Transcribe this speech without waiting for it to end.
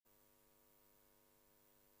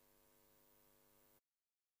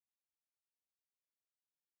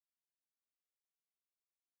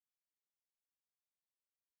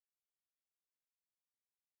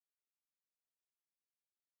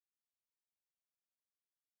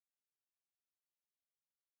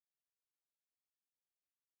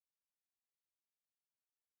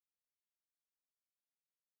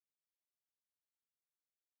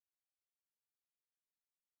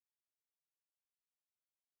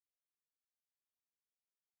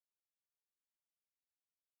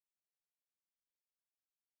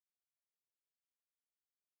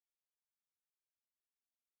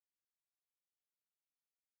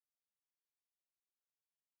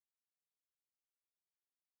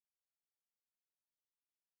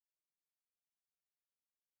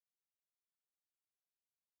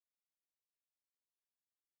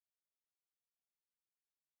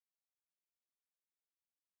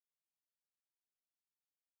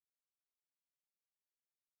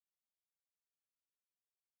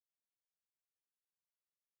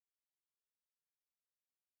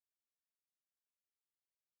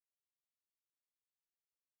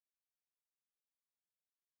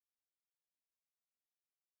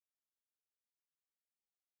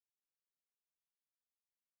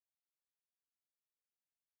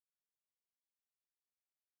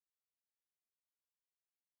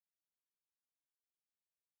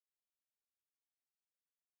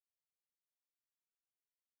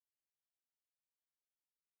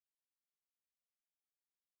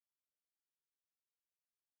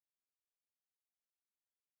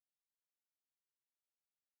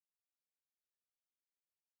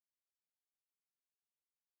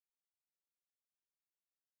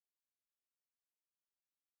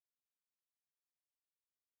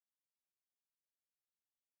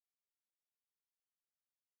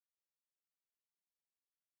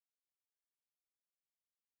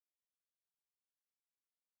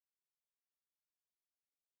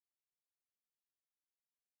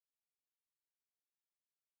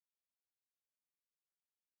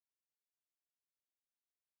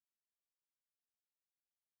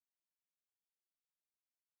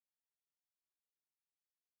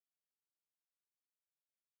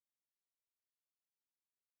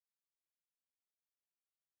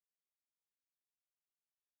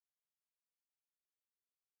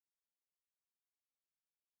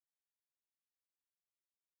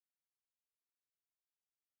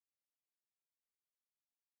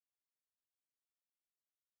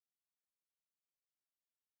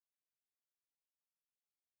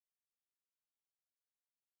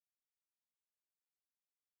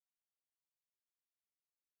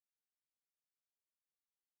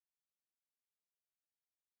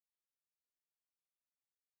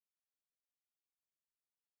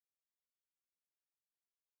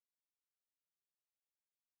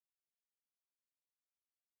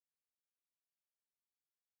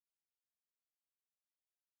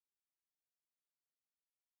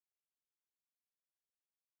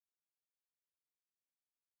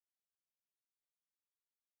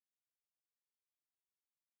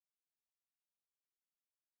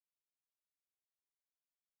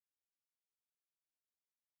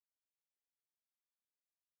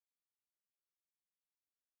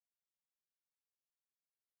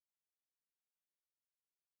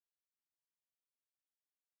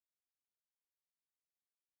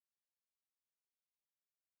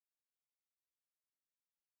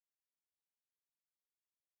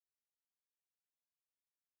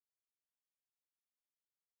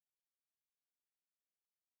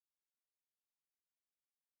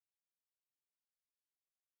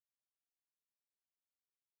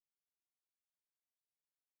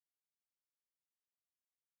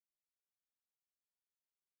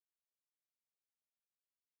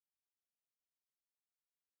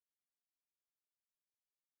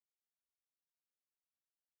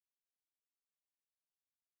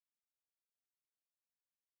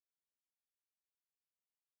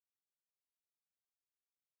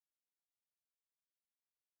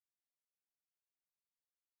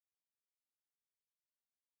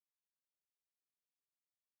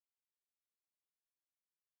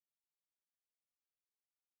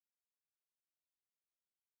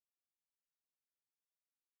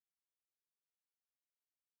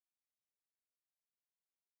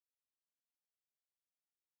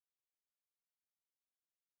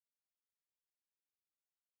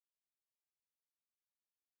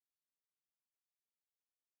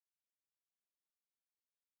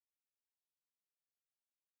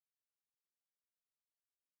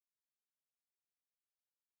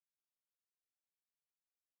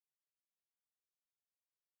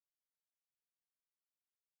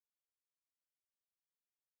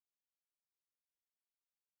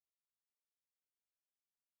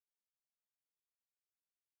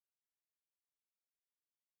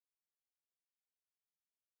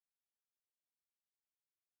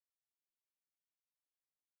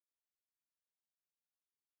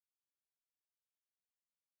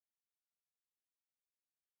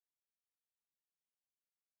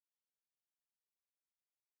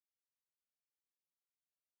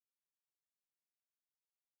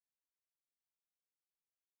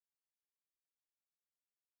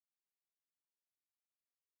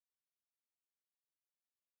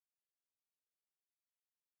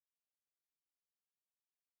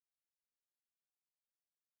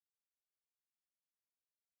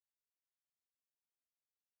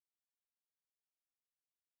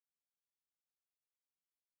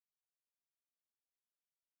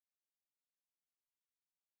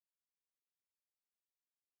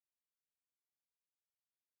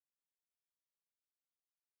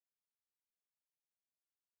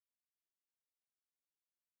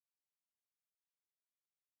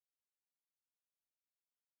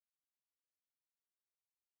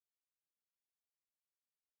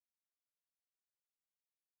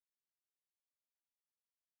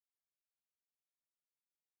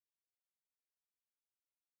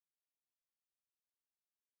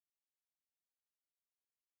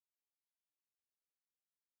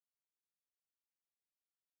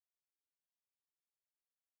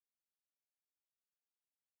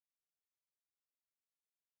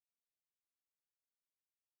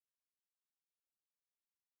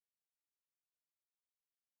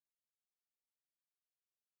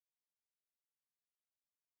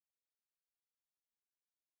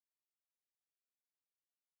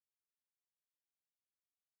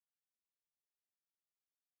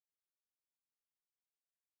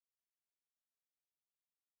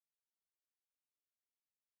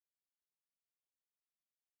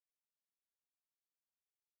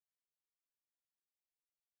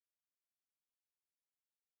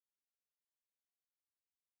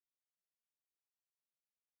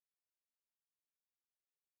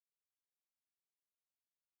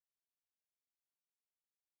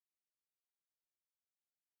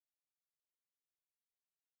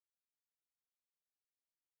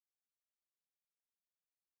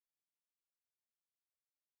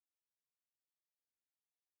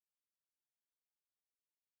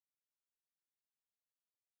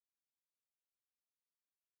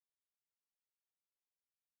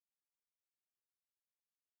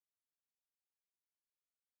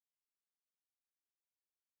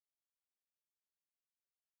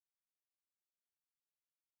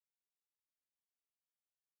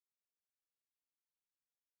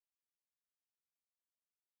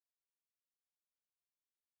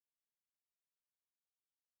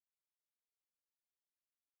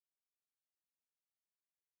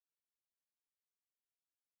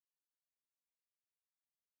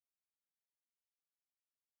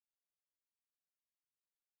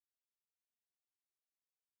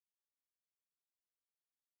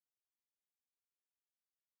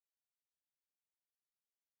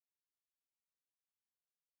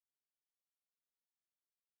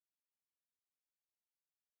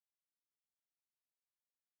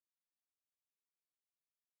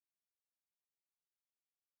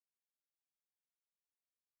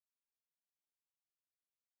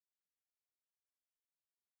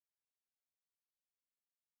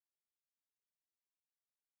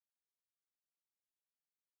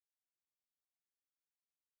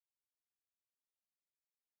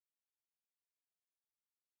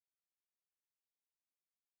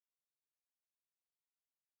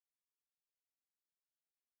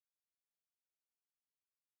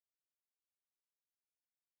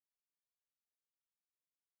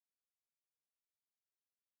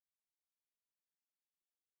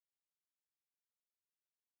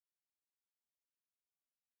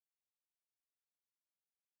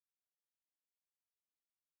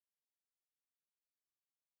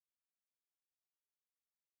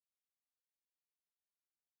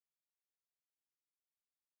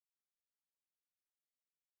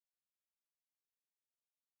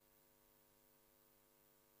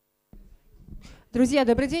Друзья,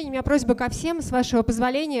 добрый день. У меня просьба ко всем, с вашего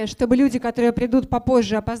позволения, чтобы люди, которые придут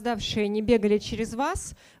попозже, опоздавшие, не бегали через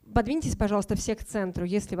вас. Подвиньтесь, пожалуйста, все к центру,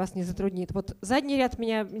 если вас не затруднит. Вот задний ряд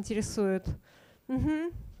меня интересует.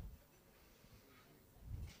 Угу.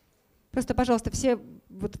 Просто, пожалуйста, все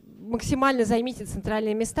вот максимально займите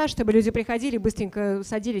центральные места, чтобы люди приходили, быстренько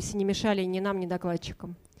садились и не мешали ни нам, ни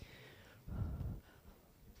докладчикам.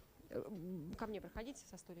 Ко мне проходите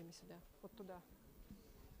со стульями сюда, вот туда.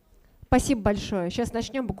 Спасибо большое. Сейчас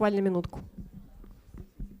начнем, буквально минутку.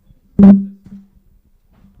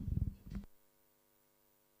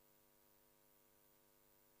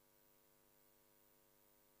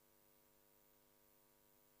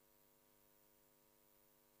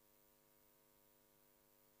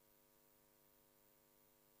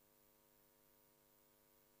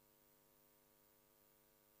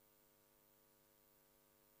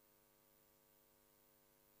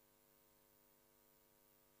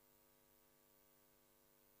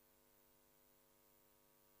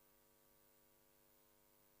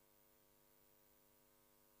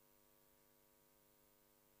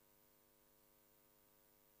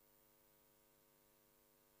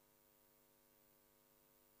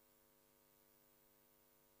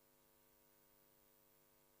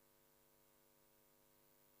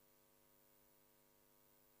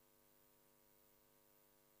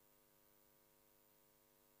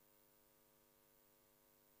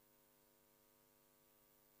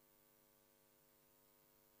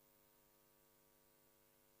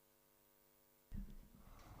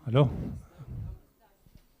 Hello.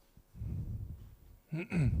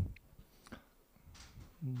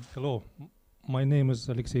 Hello, my name is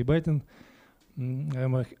Alexey Baitin.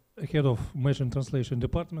 I'm a head of machine translation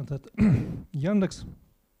department at Yandex.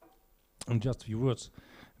 And just a few words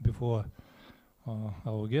before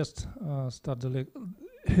our guest start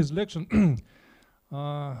his lecture.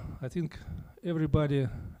 I think everybody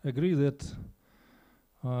agree that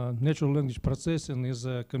natural language processing is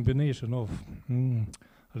a combination of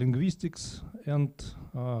linguistics and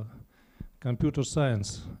computer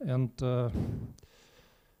science, and the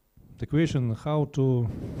question how to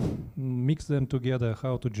mix them together,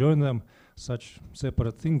 how to join them, such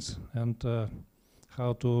separate things, and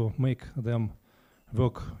how to make them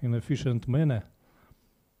work in an efficient manner.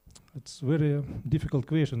 It's very difficult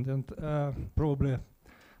question, and probably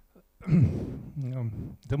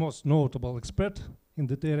the most notable expert in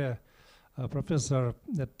that area, professor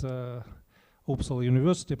at Уппсальского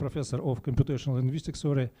University, professor of computational linguistics,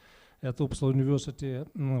 at Уппсальского University,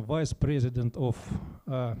 vice president of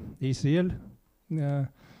ACL,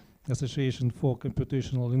 Association for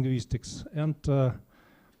Computational Linguistics, and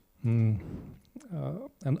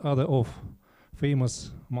other of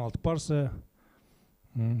famous multiparser,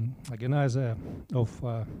 organizer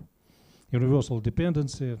of universal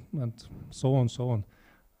dependency, and so on, so on.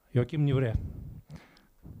 Ioachim Nivre.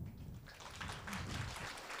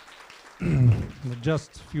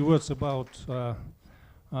 Just a few words about,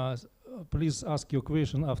 please ask your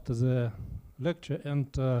question after the lecture,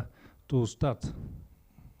 and to start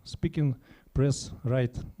speaking, press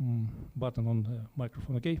right button on the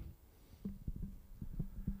microphone, okay?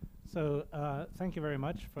 So thank you very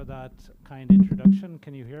much for that kind introduction.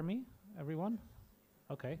 Can you hear me, everyone?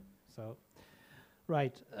 Okay, so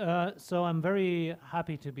right. So I'm very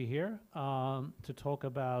happy to be here to talk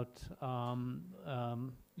about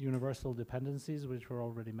universal dependencies, which were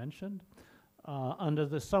already mentioned, under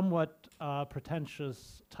the somewhat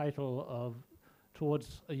pretentious title of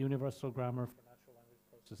Towards a Universal Grammar for Natural Language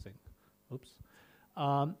Processing. Oops.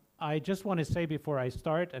 I just want to say before I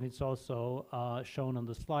start, and it's also shown on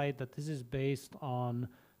the slide, that this is based on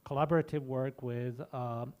collaborative work with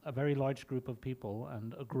a very large group of people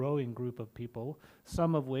and a growing group of people,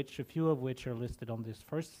 some of which, a few of which are listed on this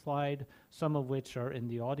first slide, some of which are in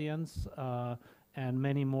the audience, and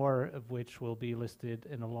many more of which will be listed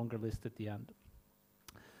in a longer list at the end.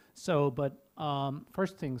 So, but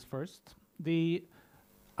first things first, the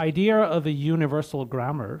idea of a universal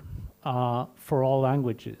grammar for all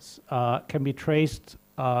languages can be traced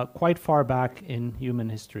quite far back in human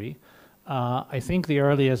history. I think the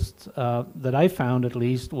earliest that I found, at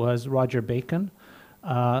least, was Roger Bacon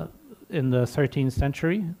in the 13th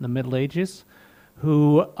century, the Middle Ages,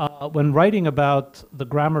 who, when writing about the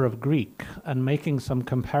grammar of Greek and making some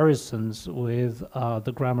comparisons with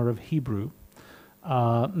the grammar of Hebrew,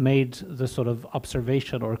 made the sort of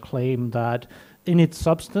observation or claim that in its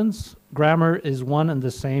substance, grammar is one and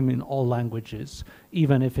the same in all languages,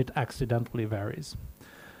 even if it accidentally varies.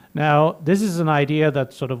 Now, this is an idea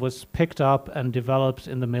that sort of was picked up and developed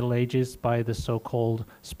in the Middle Ages by the so-called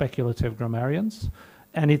speculative grammarians.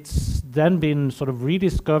 And it's then been sort of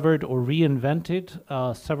rediscovered or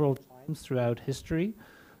reinvented several times throughout history.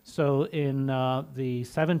 So in the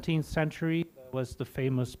 17th century, there was the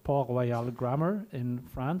famous Port-Royal grammar in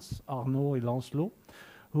France, Arnaud et Lancelot,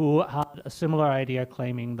 who had a similar idea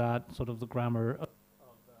claiming that sort of the grammar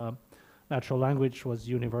of natural language was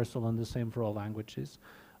universal and the same for all languages.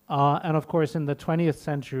 And of course, in the 20th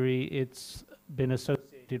century, it's been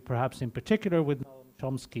associated perhaps in particular with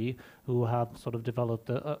Chomsky, who have sort of developed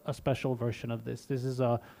a special version of this. This is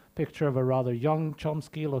a picture of a rather young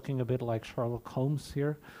Chomsky looking a bit like Sherlock Holmes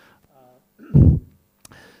here.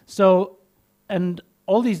 So, and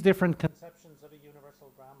all these different conceptions of a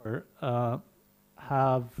universal grammar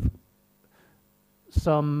have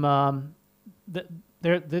some,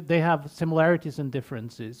 they have similarities and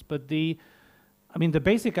differences, but the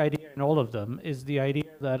basic idea in all of them is the idea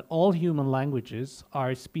that all human languages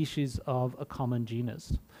are species of a common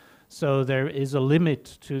genus. So there is a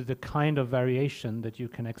limit to the kind of variation that you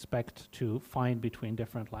can expect to find between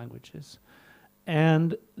different languages.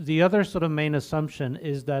 And the other sort of main assumption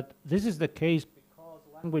is that this is the case because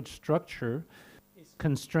language structure is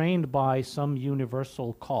constrained by some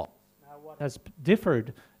universal cause. Now, what has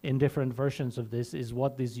differed in different versions of this is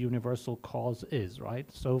what this universal cause is, right?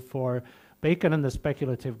 So for Bacon and the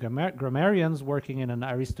speculative grammarians working in an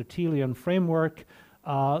Aristotelian framework,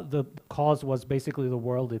 the cause was basically the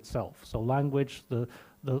world itself. So language, the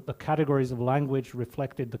categories of language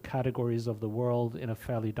reflected the categories of the world in a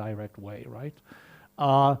fairly direct way,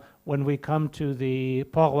 right? When we come to the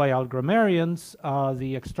Port-Royal grammarians,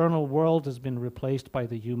 the external world has been replaced by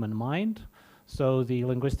the human mind. So the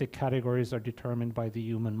linguistic categories are determined by the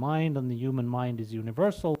human mind, and the human mind is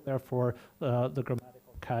universal, therefore the grammatical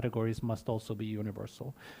categories must also be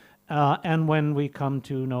universal. And when we come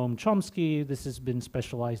to Noam Chomsky, this has been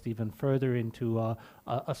specialized even further into a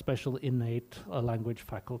special innate language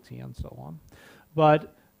faculty and so on.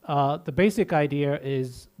 But the basic idea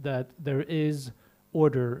is that there is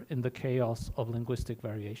order in the chaos of linguistic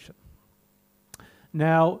variation.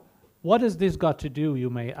 Now, what has this got to do, you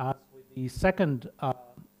may ask, with the second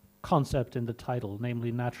concept in the title,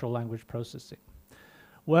 namely natural language processing?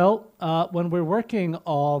 Well, when we're working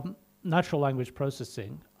on natural language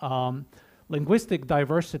processing, linguistic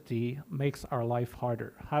diversity makes our life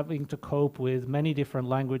harder. Having to cope with many different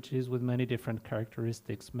languages with many different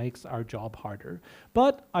characteristics makes our job harder.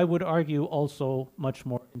 But I would argue also much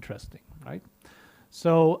more interesting, right?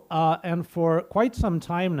 So, and for quite some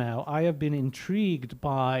time now, I have been intrigued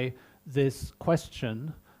by this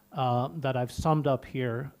question that I've summed up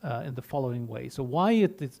here in the following way. So why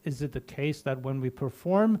is it the case that when we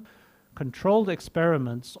perform controlled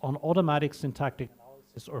experiments on automatic syntactic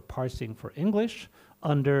analysis or parsing for English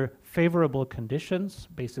under favorable conditions,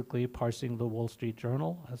 basically parsing the Wall Street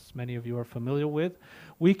Journal, as many of you are familiar with,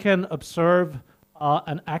 we can observe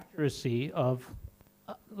an accuracy of,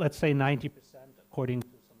 let's say, 90% according to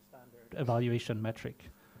some standard evaluation metric.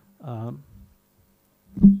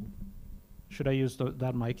 Should I use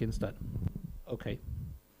that mic instead? Okay.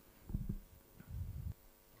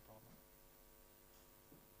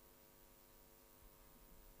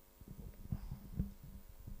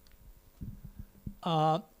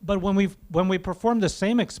 But when we perform the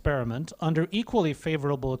same experiment under equally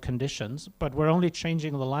favorable conditions, but we're only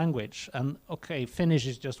changing the language, and okay, Finnish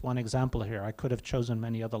is just one example here. I could have chosen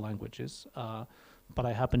many other languages, but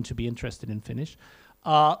I happen to be interested in Finnish.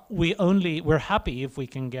 We're happy if we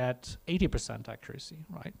can get 80% accuracy,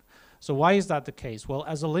 right? So why is that the case? Well,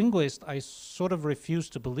 as a linguist, I sort of refuse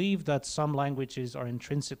to believe that some languages are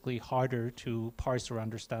intrinsically harder to parse or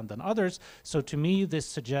understand than others. So to me, this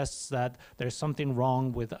suggests that there's something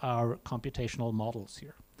wrong with our computational models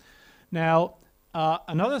here. Now,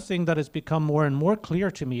 another thing that has become more and more clear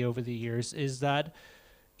to me over the years is that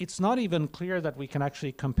it's not even clear that we can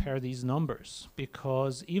actually compare these numbers,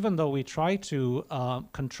 because even though we try to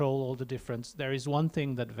control all the difference, there is one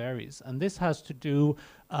thing that varies, and this has to do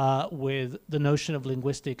with the notion of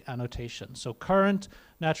linguistic annotation. So current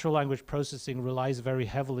natural language processing relies very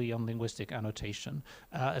heavily on linguistic annotation,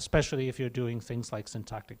 especially if you're doing things like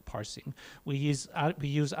syntactic parsing. We use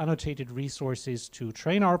annotated resources to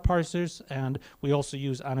train our parsers, and we also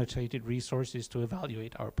use annotated resources to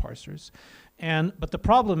evaluate our parsers. But the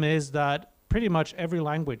problem is that pretty much every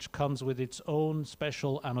language comes with its own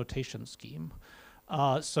special annotation scheme.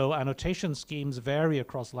 So annotation schemes vary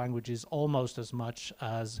across languages almost as much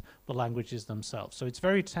as the languages themselves. So it's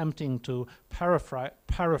very tempting to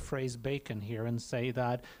paraphrase Bacon here and say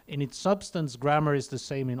that in its substance, grammar is the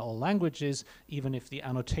same in all languages, even if the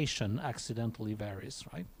annotation accidentally varies,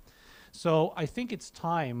 right? So I think it's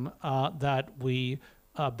time that we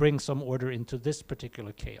bring some order into this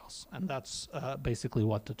particular chaos. And that's basically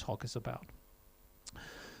what the talk is about.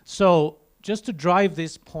 So just to drive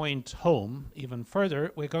this point home even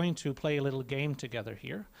further, we're going to play a little game together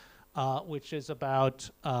here, which is about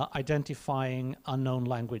identifying unknown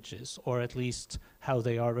languages, or at least how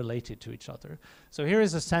they are related to each other. So here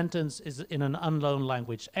is a sentence in an unknown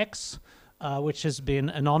language X, which has been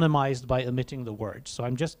anonymized by omitting the word. So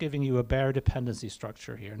I'm just giving you a bare dependency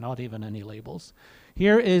structure here, not even any labels.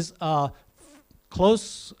 Here is a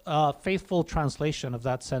close, faithful translation of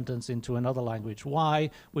that sentence into another language, Y,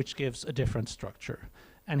 which gives a different structure.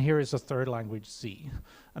 And here is a third language, Z.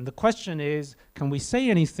 And the question is, can we say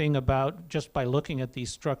anything about, just by looking at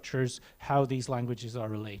these structures, how these languages are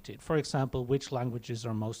related? For example, which languages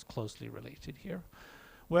are most closely related here?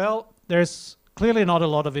 Well, there's clearly not a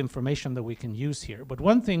lot of information that we can use here, but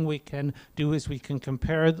one thing we can do is we can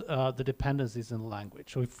compare the dependencies in the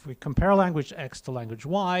language. So if we compare language X to language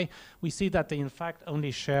Y, we see that they in fact only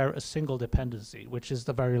share a single dependency, which is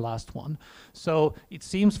the very last one. So it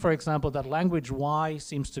seems, for example, that language Y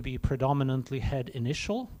seems to be predominantly head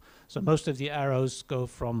initial. So most of the arrows go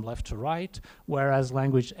from left to right, whereas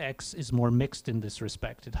language X is more mixed in this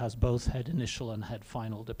respect. It has both head initial and head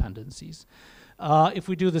final dependencies. If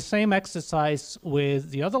we do the same exercise with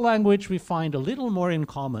the other language, we find a little more in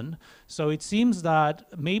common. So it seems that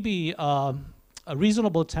maybe a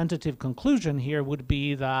reasonable tentative conclusion here would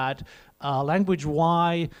be that language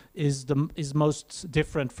Y is most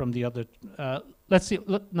different from the other.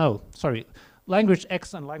 Language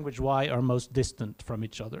X and language Y are most distant from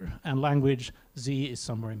each other, and language Z is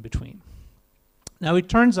somewhere in between. Now it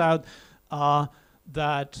turns out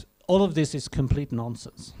that all of this is complete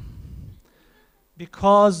nonsense,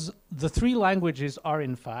 because the three languages are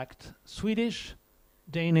in fact Swedish,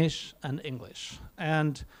 Danish, and English.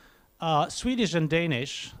 And Swedish and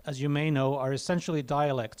Danish, as you may know, are essentially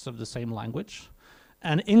dialects of the same language.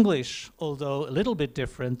 And English, although a little bit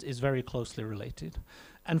different, is very closely related.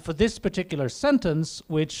 And for this particular sentence,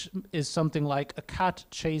 which is something like a cat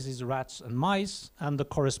chases rats and mice, and the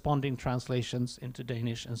corresponding translations into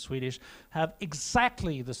Danish and Swedish have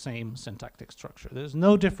exactly the same syntactic structure. There's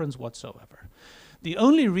no difference whatsoever. The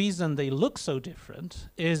only reason they look so different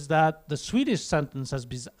is that the Swedish sentence has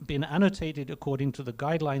been annotated according to the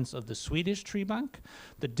guidelines of the Swedish tree bank.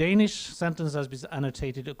 The Danish sentence has been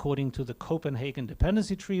annotated according to the Copenhagen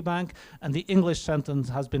dependency tree bank, and the English sentence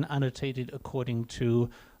has been annotated according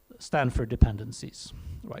to Stanford dependencies,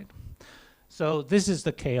 right? So this is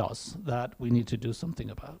the chaos that we need to do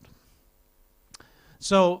something about.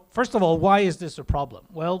 So first of all, why is this a problem?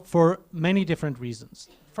 Well, for many different reasons.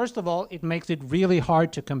 First of all, it makes it really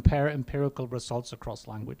hard to compare empirical results across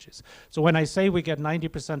languages. So when I say we get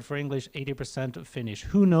 90% for English, 80% of Finnish,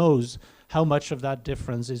 who knows how much of that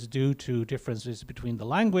difference is due to differences between the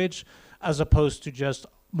language, as opposed to just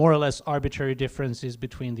more or less arbitrary differences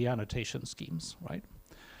between the annotation schemes, right?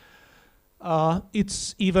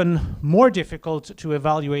 It's even more difficult to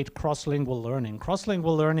evaluate cross-lingual learning.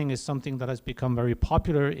 Cross-lingual learning is something that has become very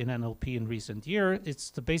popular in NLP in recent years. It's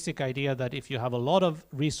the basic idea that if you have a lot of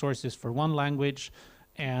resources for one language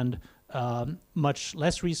and much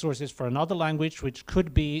less resources for another language, which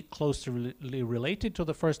could be closely related to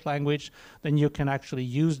the first language, then you can actually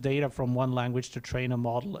use data from one language to train a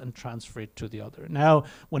model and transfer it to the other. Now,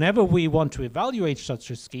 whenever we want to evaluate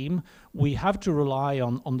such a scheme, we have to rely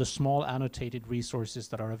on the small annotated resources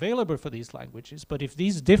that are available for these languages. But if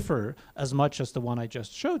these differ as much as the one I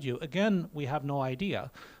just showed you, again, we have no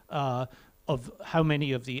idea of how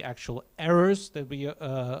many of the actual errors that we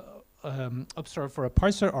observe for a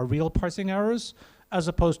parser are real parsing errors, as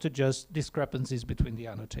opposed to just discrepancies between the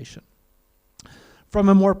annotation. From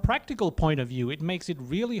a more practical point of view, it makes it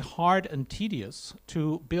really hard and tedious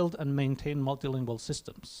to build and maintain multilingual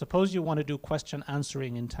systems. Suppose you want to do question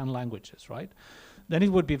answering in 10 languages, right? Then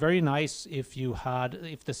it would be very nice if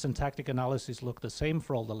the syntactic analysis looked the same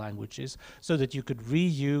for all the languages, so that you could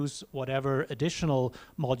reuse whatever additional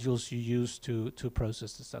modules you use to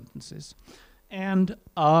process the sentences. And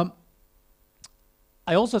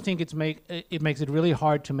I also think it makes it really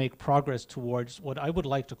hard to make progress towards what I would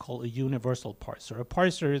like to call a universal parser, a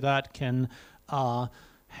parser that can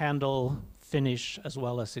handle Finnish as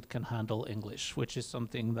well as it can handle English, which is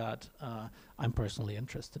something that I'm personally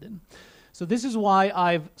interested in. So this is why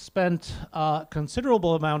I've spent a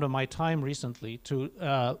considerable amount of my time recently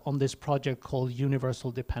on this project called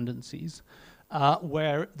Universal Dependencies,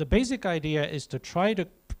 where the basic idea is to try to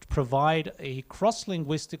provide a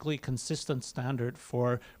cross-linguistically consistent standard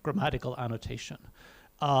for grammatical annotation.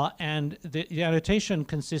 And the annotation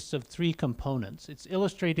consists of 3 components. It's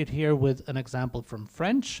illustrated here with an example from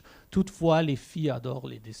French. Toutefois, les filles adorent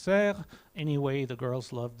les desserts. Anyway, the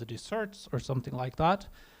girls love the desserts, or something like that.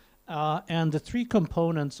 And the 3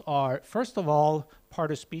 components are, first of all,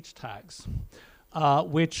 part-of-speech tags,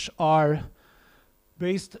 which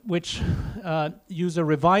use a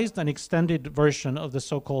revised and extended version of the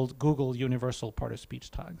so-called Google Universal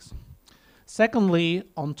Part-of-Speech tags. Secondly,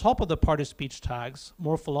 on top of the part-of-speech tags,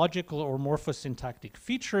 morphological or morphosyntactic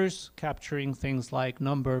features capturing things like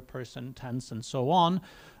number, person, tense, and so on,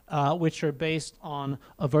 which are based on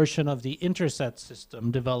a version of the interset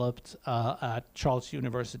system developed at Charles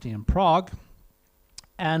University in Prague.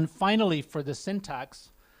 And finally, for the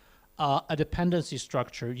syntax, a dependency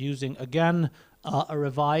structure using, again, a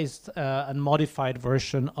revised and modified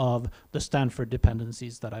version of the Stanford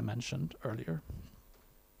dependencies that I mentioned earlier.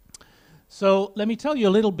 So let me tell you a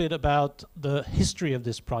little bit about the history of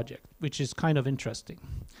this project, which is kind of interesting.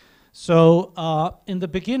 So in the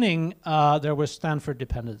beginning, there were Stanford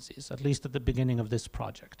dependencies, at least at the beginning of this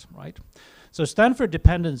project, right? So Stanford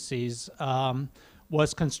dependencies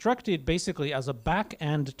was constructed basically as a back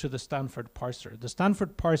end to the Stanford parser. The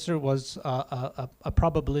Stanford parser was a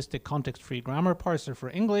probabilistic context-free grammar parser for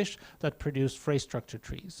English that produced phrase structure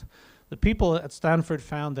trees. The people at Stanford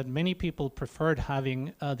found that many people preferred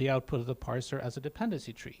having the output of the parser as a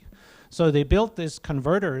dependency tree. So they built this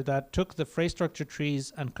converter that took the phrase structure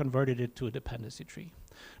trees and converted it to a dependency tree.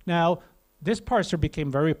 Now, this parser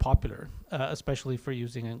became very popular, especially for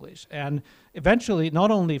using English. And eventually, not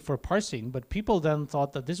only for parsing, but people then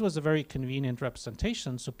thought that this was a very convenient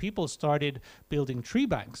representation, so people started building tree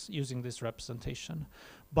banks using this representation,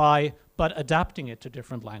 but adapting it to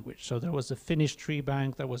different language. So there was a Finnish tree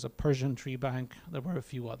bank, there was a Persian tree bank, there were a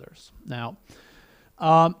few others. Now,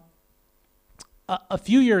 a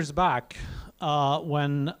few years back,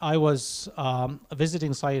 when I was a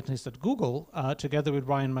visiting scientist at Google, together with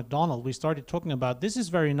Ryan McDonald, we started talking about this is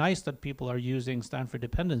very nice that people are using Stanford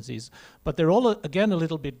dependencies, but they're all, again, a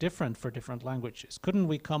little bit different for different languages. Couldn't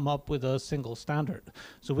we come up with a single standard?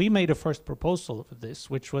 So we made a first proposal for this,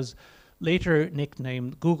 which was later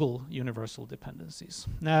nicknamed Google Universal Dependencies.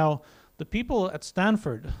 Now, the people at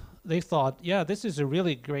Stanford, they thought, yeah, this is a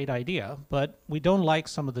really great idea, but we don't like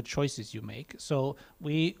some of the choices you make, so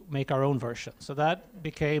we make our own version. So that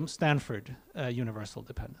became Stanford Universal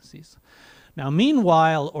Dependencies. Now,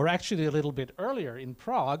 meanwhile, or actually a little bit earlier in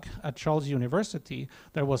Prague at Charles University,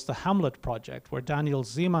 there was the Hamlet project where Daniel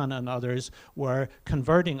Zeman and others were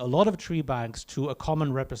converting a lot of tree banks to a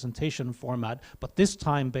common representation format, but this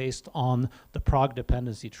time based on the Prague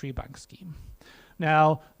dependency tree bank scheme.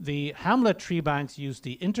 Now, the Hamlet tree banks use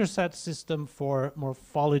the interset system for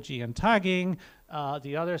morphology and tagging.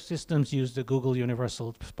 The other systems use the Google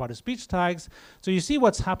Universal Part-of-Speech tags. So you see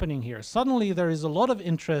what's happening here. Suddenly, there is a lot of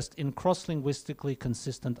interest in cross-linguistically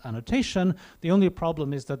consistent annotation. The only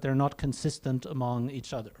problem is that they're not consistent among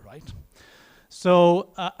each other, right?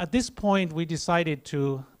 So at this point, we decided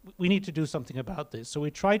we need to do something about this. So we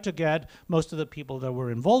tried to get most of the people that were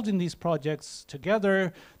involved in these projects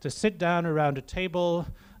together to sit down around a table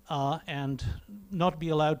and not be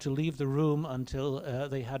allowed to leave the room until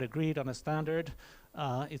they had agreed on a standard.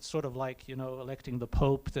 It's sort of like, you know, electing the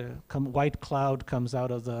Pope. The white cloud comes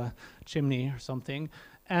out of the chimney or something.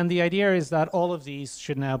 And the idea is that all of these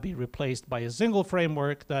should now be replaced by a single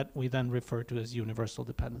framework that we then refer to as universal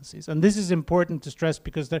dependencies. And this is important to stress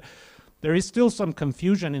because there is still some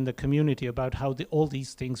confusion in the community about how all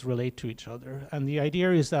these things relate to each other. And the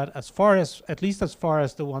idea is that at least as far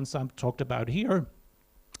as the ones I've talked about here,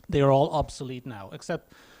 they are all obsolete now,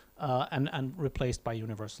 except and replaced by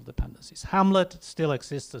universal dependencies. Hamlet still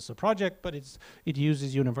exists as a project, but it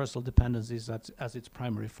uses universal dependencies as its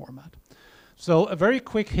primary format. So a very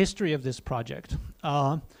quick history of this project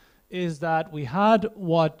is that we had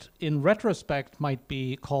what in retrospect might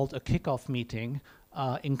be called a kickoff meeting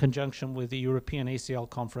in conjunction with the European ACL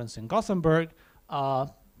conference in Gothenburg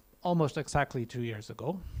almost exactly 2 years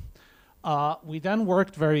ago. We then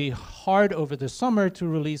worked very hard over the summer to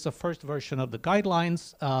release a first version of the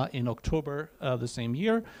guidelines in October the same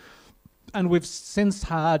year. And we've since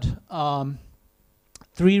had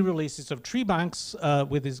 3 releases of tree banks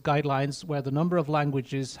with these guidelines where the number of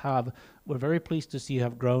languages we're very pleased to see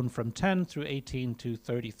have grown from 10 through 18 to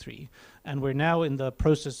 33. And we're now in the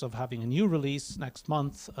process of having a new release next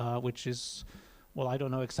month, which is, well, I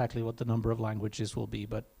don't know exactly what the number of languages will be,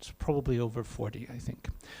 but probably over 40, I think.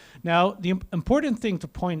 Now, the important thing to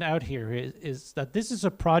point out here is that this is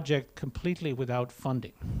a project completely without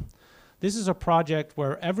funding. This is a project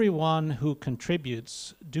where everyone who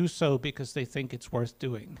contributes do so because they think it's worth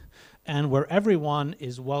doing. and where everyone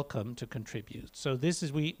is welcome to contribute. So this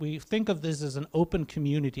is, we think of this as an open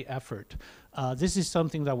community effort. This is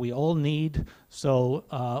something that we all need,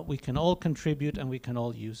 so we can all contribute and we can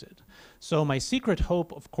all use it. So my secret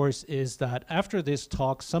hope, of course, is that after this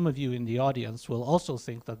talk, some of you in the audience will also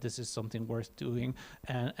think that this is something worth doing,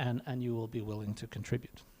 and you will be willing to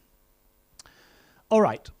contribute. All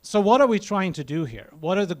right, so what are we trying to do here?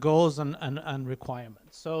 What are the goals and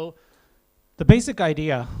requirements? So the basic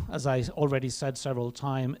idea, as I already said several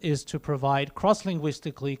times, is to provide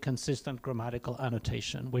cross-linguistically consistent grammatical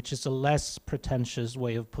annotation, which is a less pretentious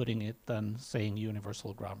way of putting it than saying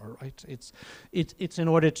universal grammar, right? It's in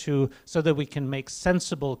order to, so that we can make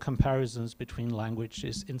sensible comparisons between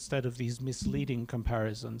languages instead of these misleading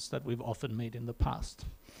comparisons that we've often made in the past.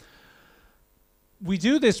 We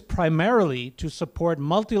do this primarily to support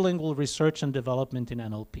multilingual research and development in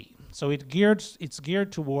NLP. So it's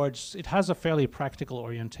geared towards, it has a fairly practical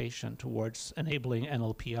orientation towards enabling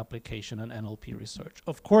NLP application and NLP research.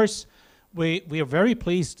 Of course, we are very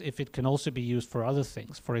pleased if it can also be used for other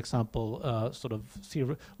things. For example, sort of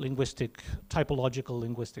typological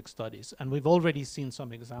linguistic studies. And we've already seen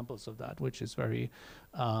some examples of that, which is very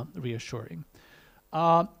reassuring.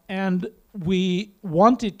 And we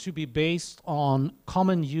want it to be based on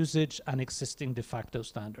common usage and existing de facto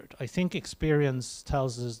standard. I think experience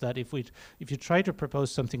tells us that if you try to propose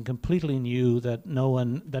something completely new that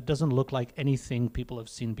that doesn't look like anything people have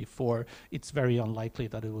seen before, it's very unlikely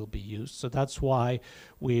that it will be used. So that's why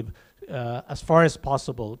we've, as far as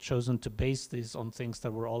possible, chosen to base this on things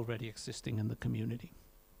that were already existing in the community.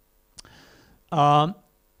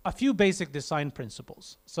 A few basic design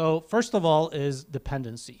principles. So first of all is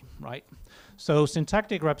dependency, right? So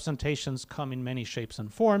syntactic representations come in many shapes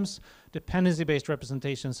and forms. Dependency-based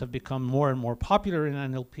representations have become more and more popular in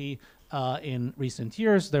NLP in recent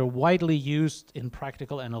years. They're widely used in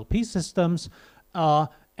practical NLP systems,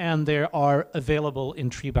 and they are available in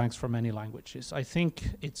tree banks for many languages. I think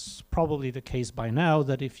it's probably the case by now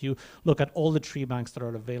that if you look at all the tree banks that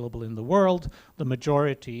are available in the world, the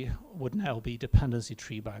majority would now be dependency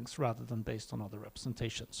tree banks rather than based on other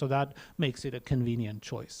representations. So that makes it a convenient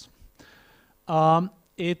choice.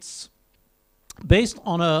 It's based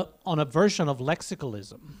on a version of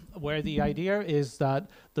lexicalism, where the idea is that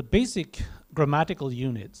the basic grammatical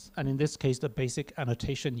units, and in this case the basic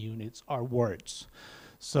annotation units, are words.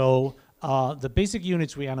 So the basic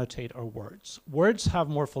units we annotate are words. Words have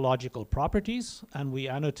morphological properties, and we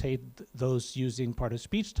annotate those using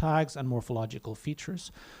part-of-speech tags and morphological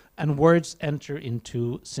features. And words enter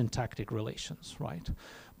into syntactic relations, right?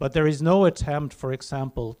 But there is no attempt, for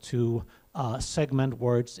example, to segment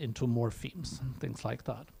words into morphemes and things like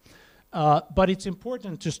that. But it's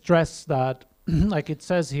important to stress that, like it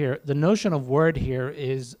says here, the notion of word here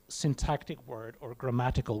is syntactic word or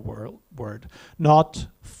grammatical word, not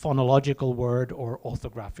phonological word or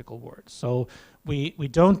orthographical word. So we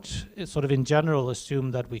don't sort of in general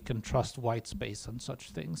assume that we can trust white space and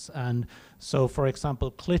such things. And so, for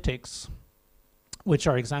example, clitics, which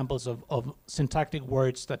are examples of syntactic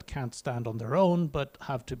words that can't stand on their own but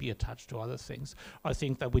have to be attached to other things, are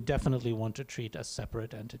things that we definitely want to treat as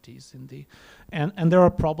separate entities in the, and there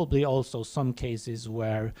are probably also some cases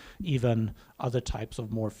where even other types of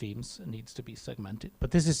morphemes needs to be segmented.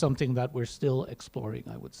 But this is something that we're still exploring,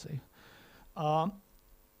 I would say.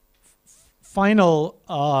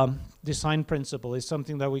 Final design principle is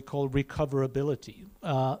something that we call recoverability,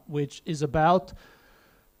 which is about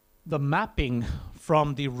the mapping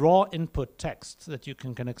from the raw input text that you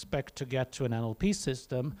can expect to get to an NLP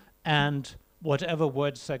system and whatever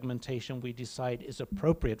word segmentation we decide is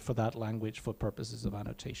appropriate for that language for purposes of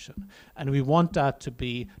annotation. And we want that to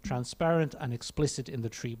be transparent and explicit in the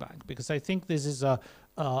tree bank, because I think this is a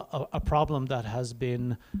problem that has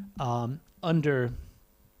been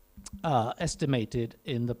underestimated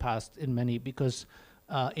in the past in many, because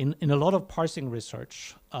in a lot of parsing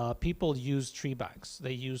research, people use tree banks.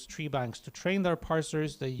 They use tree banks to train their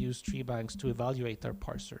parsers. They use tree banks to evaluate their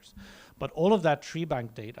parsers. But all of that tree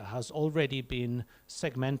bank data has already been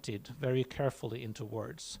segmented very carefully into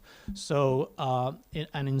words. So,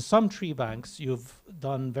 in some tree banks, you've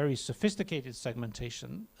done very sophisticated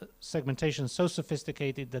segmentation so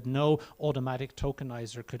sophisticated that no automatic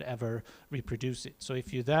tokenizer could ever reproduce it. So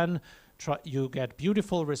if you then you get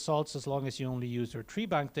beautiful results as long as you only use your tree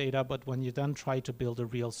bank data, but when you then try to build a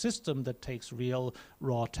real system that takes real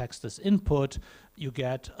raw text as input, you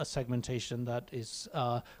get a segmentation that is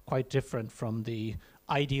quite different from the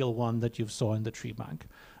ideal one that you saw in the tree bank.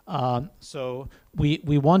 So we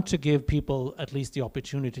want to give people at least the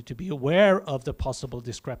opportunity to be aware of the possible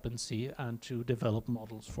discrepancy and to develop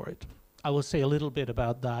models for it. I will say a little bit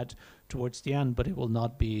about that towards the end, but it will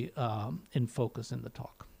not be in focus in the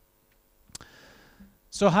talk.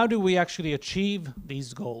 So how do we actually achieve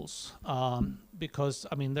these goals? Because,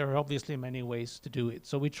 I mean, there are obviously many ways to do it.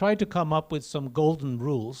 So we tried to come up with some golden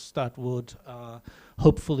rules that would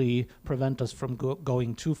hopefully prevent us from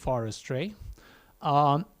going too far astray.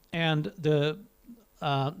 And the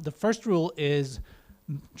first rule is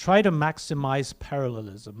try to maximize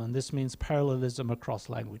parallelism, and this means parallelism across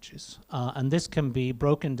languages. And this can be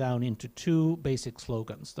broken down into two basic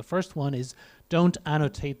slogans. The first one is, don't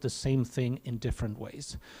annotate the same thing in different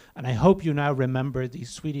ways. And I hope you now remember the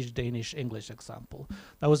Swedish, Danish, English example.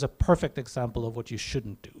 That was a perfect example of what you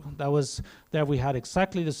shouldn't do. There we had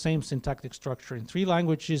exactly the same syntactic structure in 3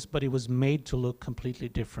 languages, but it was made to look completely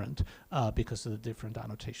different because of the different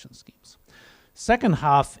annotation schemes. Second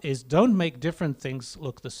half is don't make different things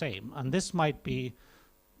look the same. And this might be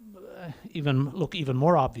look even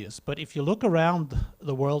more obvious, but if you look around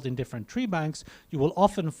the world in different tree banks, you will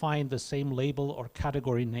often find the same label or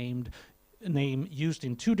category name used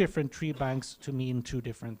in 2 different tree banks to mean 2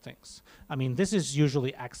 different things. I mean, this is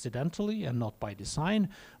usually accidentally and not by design,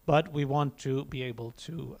 but we want to be able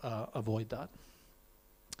to avoid that.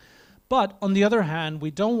 But on the other hand,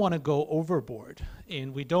 we don't want to go overboard,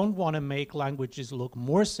 and we don't want to make languages look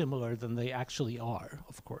more similar than they actually are,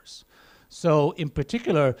 of course. So in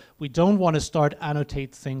particular, we don't want to start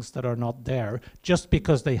annotate things that are not there just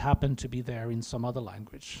because they happen to be there in some other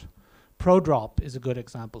language. Prodrop is a good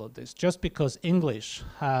example of this. Just because English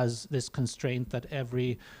has this constraint that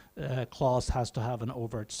every clause has to have an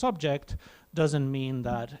overt subject doesn't mean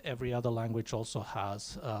that every other language also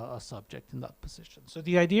has a subject in that position. So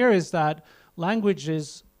the idea is that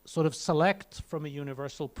languages sort of select from a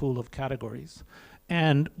universal pool of categories.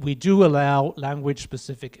 And we do allow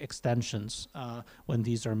language-specific extensions when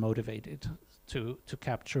these are motivated to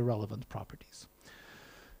capture relevant properties.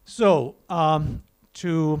 So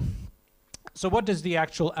so what does the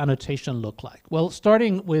actual annotation look like? Well,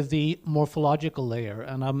 starting with the morphological layer,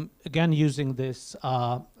 and I'm again using this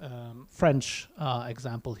French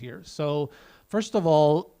example here. So first of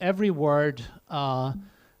all, every word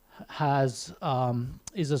is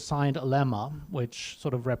assigned a lemma, which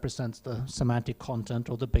sort of represents the semantic content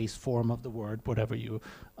or the base form of the word, whatever you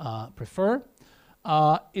prefer.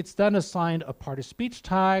 It's then assigned a part-of-speech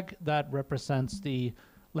tag that represents the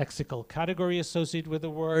lexical category associated with the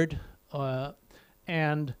word,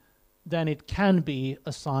 and then it can be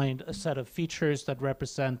assigned a set of features that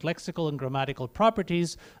represent lexical and grammatical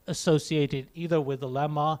properties associated either with the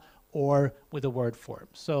lemma or with the word form.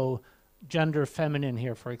 So gender feminine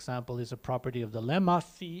here, for example, is a property of the lemma,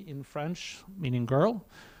 fille in French, meaning girl,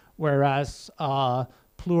 whereas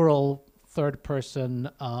plural third person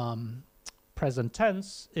present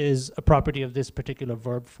tense is a property of this particular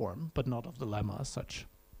verb form, but not of the lemma as such.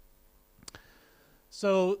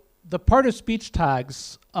 So the part-of-speech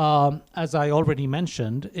tags, as I already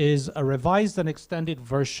mentioned, is a revised and extended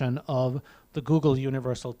version of the Google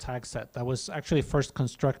Universal Tag Set that was actually first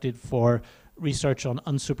constructed for research on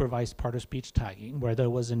unsupervised part-of-speech tagging, where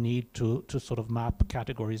there was a need to sort of map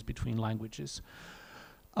categories between languages.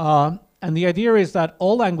 And the idea is that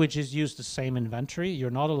all languages use the same inventory.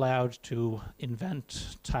 You're not allowed to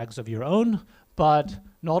invent tags of your own, but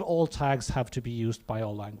not all tags have to be used by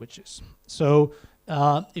all languages. So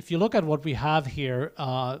if you look at what we have here,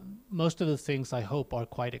 most of the things I hope are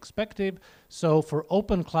quite expected. So for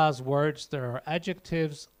open class words, there are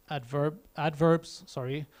adjectives, adverbs,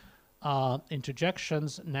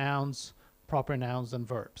 interjections, nouns, proper nouns, and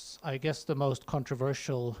verbs. I guess the most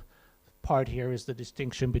controversial part here is the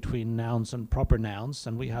distinction between nouns and proper nouns,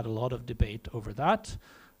 and we had a lot of debate over that.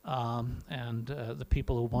 And the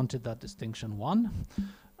people who wanted that distinction won.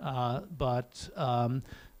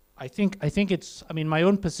 I think it's, I mean, my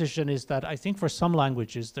own position is that I think for some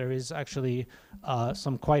languages there is actually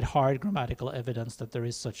some quite hard grammatical evidence that there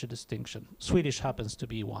is such a distinction. Swedish happens to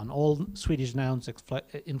be one. All Swedish nouns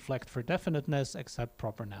inflect for definiteness except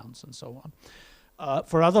proper nouns and so on.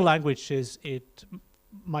 For other languages, it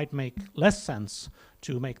might make less sense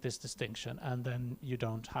to make this distinction, and then you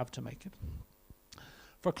don't have to make it.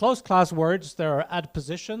 For closed class words, there are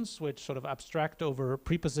adpositions, which sort of abstract over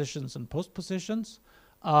prepositions and postpositions.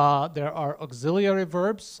 There are auxiliary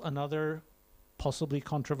verbs, another possibly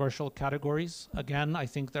controversial categories. Again, I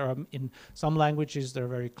think there are, in some languages, there are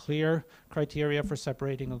very clear criteria for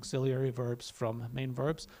separating auxiliary verbs from main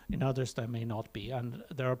verbs. In others, there may not be. And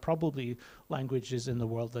there are probably languages in the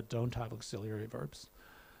world that don't have auxiliary verbs.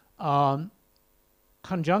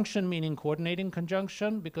 Conjunction, meaning coordinating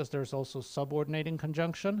conjunction, because there's also subordinating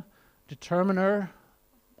conjunction. Determiner,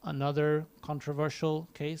 another controversial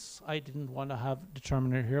case. I didn't want to have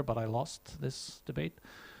determiner here, but I lost this debate.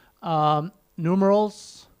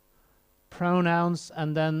 Numerals, pronouns,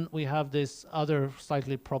 and then we have this other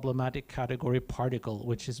slightly problematic category, particle,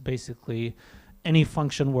 which is basically any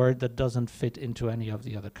function word that doesn't fit into any of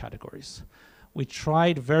the other categories. We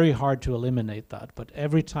tried very hard to eliminate that, but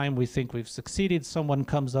every time we think we've succeeded, someone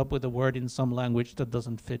comes up with a word in some language that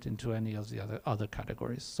doesn't fit into any of the other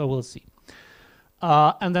categories. So we'll see.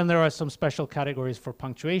 And then there are some special categories for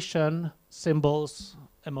punctuation, symbols,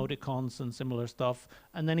 emoticons, and similar stuff.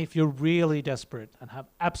 And then if you're really desperate and have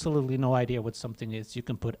absolutely no idea what something is, you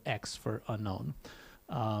can put X for unknown.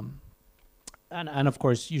 And of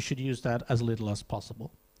course, you should use that as little as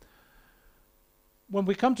possible. When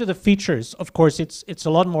we come to the features, of course, it's a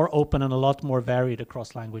lot more open and a lot more varied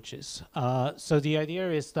across languages. So the idea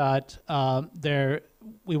is that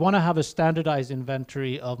we want to have a standardized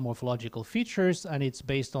inventory of morphological features, and it's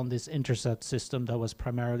based on this interset system that was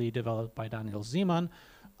primarily developed by Daniel Zeman.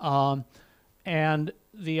 And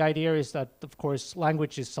the idea is that, of course,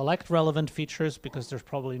 languages select relevant features because there's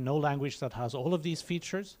probably no language that has all of these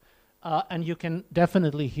features. And you can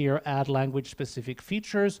definitely here add language-specific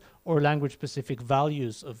features or language-specific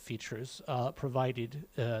values of features, provided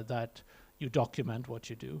that you document what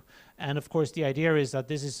you do. And of course, the idea is that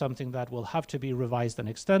this is something that will have to be revised and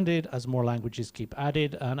extended as more languages keep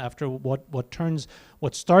added. And after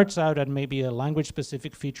what starts out at maybe a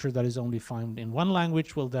language-specific feature that is only found in one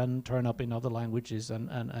language will then turn up in other languages,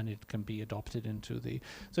 and it can be adopted into the...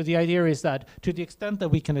 So the idea is that to the extent that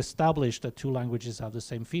we can establish that two languages have the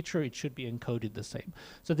same feature, it should be encoded the same.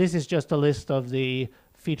 So this is just a list of the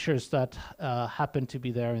features that happen to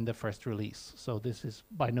be there in the first release. So this is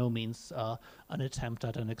by no means an attempt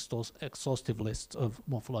at an exhaustive list of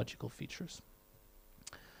morphological features.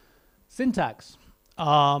 Syntax.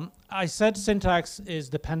 I said syntax is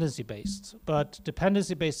dependency-based, but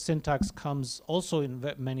dependency-based syntax comes also in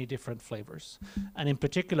many different flavors. And in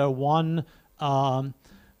particular, one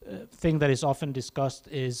thing that is often discussed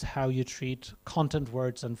is how you treat content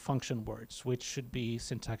words and function words, which should be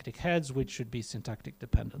syntactic heads, which should be syntactic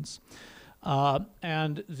dependents.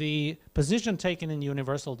 And the position taken in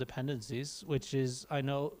universal dependencies, which is, I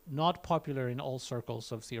know, not popular in all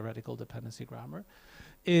circles of theoretical dependency grammar,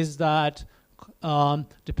 is that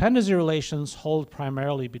dependency relations hold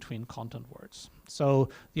primarily between content words. So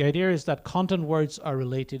the idea is that content words are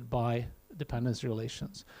related by dependency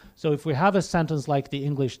relations. So if we have a sentence like the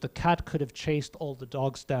English, the cat could have chased all the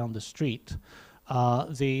dogs down the street,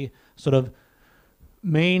 the sort of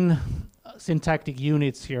main syntactic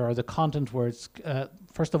units here are the content words.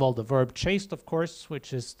 First of all, the verb chased, of course,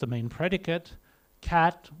 which is the main predicate,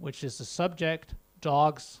 cat, which is the subject,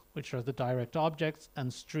 dogs, which are the direct objects,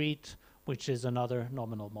 and street, which is another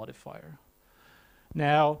nominal modifier.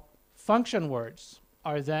 Now, function words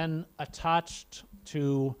are then attached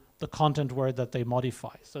to the content word that they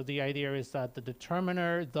modify. So the idea is that the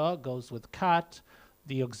determiner, the, goes with cat,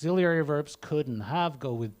 the auxiliary verbs could and have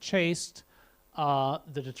go with chased, the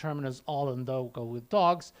determiners all and though go with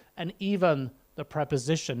dogs, and even the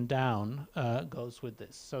preposition down goes with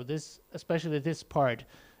this. So this, especially this part,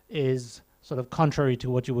 is sort of contrary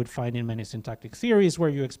to what you would find in many syntactic theories where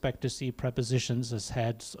you expect to see prepositions as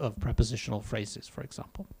heads of prepositional phrases, for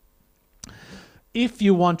example. If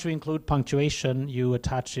you want to include punctuation, you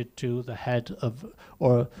attach it to the head of,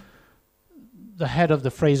 or the head of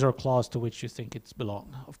the phrase or clause to which you think it's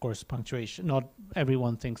belong. Of course, punctuation, not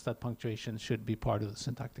everyone thinks that punctuation should be part of the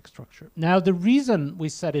syntactic structure. Now, the reason we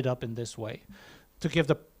set it up in this way, to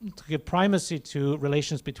give primacy to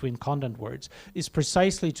relations between content words, is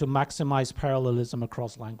precisely to maximize parallelism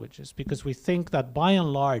across languages, because we think that by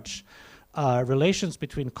and large, relations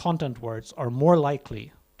between content words are more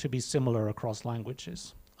likely to be similar across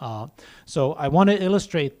languages. So I want to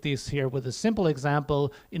illustrate this here with a simple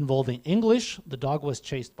example involving English, the dog was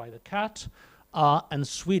chased by the cat, and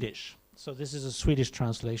Swedish. So this is a Swedish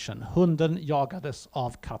translation. Hunden jagades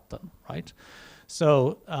av katten, right?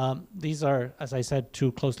 So these are, as I said,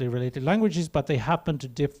 two closely related languages, but they happen to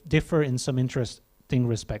differ in some interesting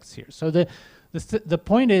respects here. So the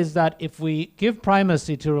point is that if we give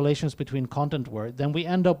primacy to relations between content word, then we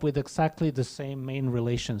end up with exactly the same main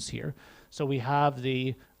relations here. So we have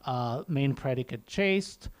the main predicate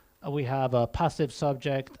chased, we have a passive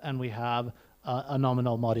subject, and we have a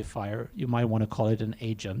nominal modifier. You might want to call it an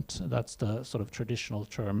agent. That's the sort of traditional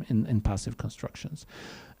term in passive constructions.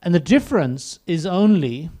 And the difference is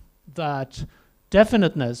only that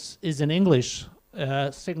definiteness is in English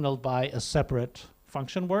signaled by a separate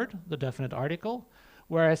function word, the definite article,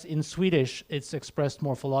 whereas in Swedish it's expressed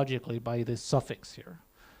morphologically by this suffix here.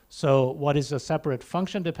 So what is a separate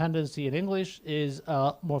function dependency in English is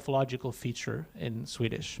a morphological feature in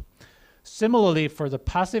Swedish. Similarly, for the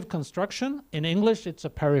passive construction, in English it's a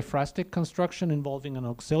periphrastic construction involving an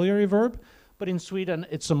auxiliary verb, but in Sweden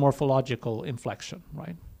it's a morphological inflection,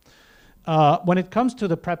 right? When it comes to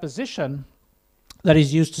the preposition that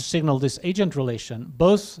is used to signal this agent relation,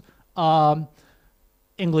 both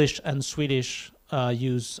English and Swedish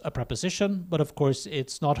use a preposition, but of course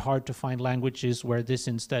it's not hard to find languages where this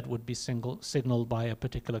instead would be signaled by a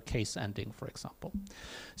particular case ending, for example.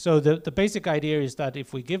 So the basic idea is that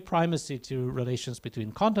if we give primacy to relations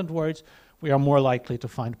between content words, we are more likely to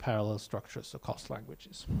find parallel structures across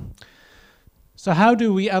languages. So how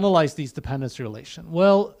do we analyze these dependency relations?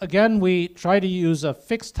 Well, again, we try to use a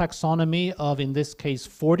fixed taxonomy of, in this case,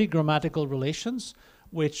 40 grammatical relations,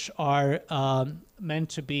 which are meant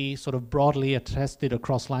to be sort of broadly attested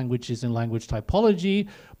across languages in language typology,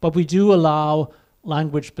 but we do allow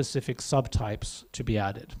language-specific subtypes to be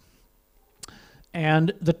added.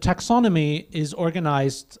 And the taxonomy is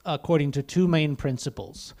organized according to two main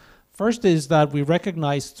principles. First is that we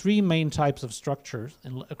recognize three main types of structures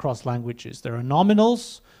across languages. There are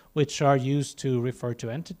nominals, which are used to refer to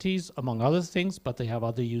entities, among other things, but they have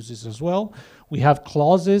other uses as well. We have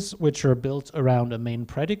clauses, which are built around a main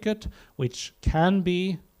predicate, which can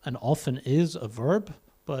be and often is a verb,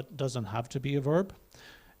 but doesn't have to be a verb.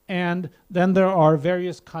 And then there are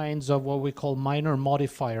various kinds of what we call minor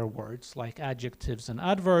modifier words, like adjectives and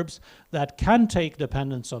adverbs, that can take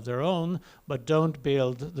dependence of their own, but don't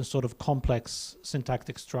build the sort of complex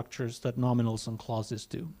syntactic structures that nominals and clauses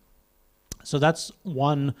do. So that's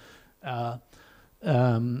one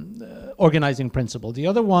organizing principle. The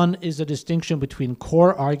other one is a distinction between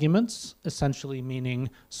core arguments, essentially meaning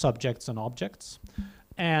subjects and objects,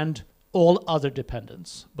 and all other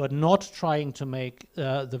dependents, but not trying to make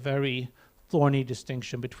the very thorny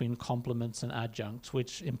distinction between complements and adjuncts,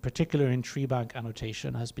 which in particular in tree bank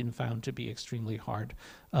annotation has been found to be extremely hard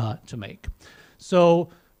to make. So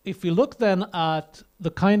if we look then at the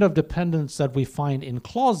kind of dependence that we find in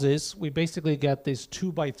clauses, we basically get these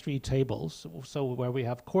 2x3 tables. So where we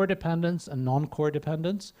have core dependence and non-core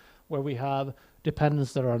dependence, where we have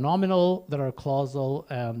dependents that are nominal, that are clausal,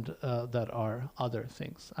 and that are other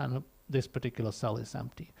things. And this particular cell is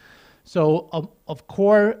empty. So of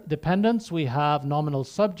core dependence, we have nominal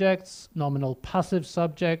subjects, nominal passive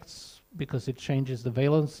subjects, because it changes the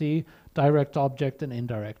valency, direct object and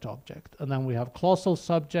indirect object. And then we have clausal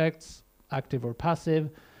subjects, active or passive,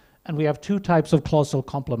 and we have two types of clausal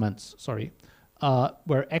complements,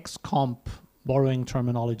 where ex-comp, borrowing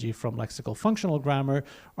terminology from lexical functional grammar,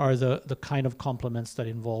 are the kind of complements that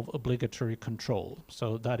involve obligatory control.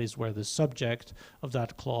 So that is where the subject of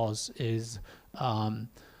that clause is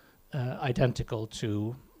identical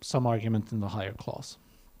to some argument in the higher clause.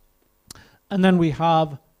 And then we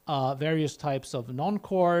have various types of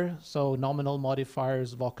non-core, so nominal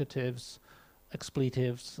modifiers, vocatives,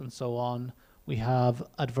 expletives, and so on. We have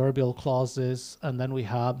adverbial clauses, and then we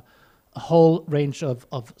have a whole range of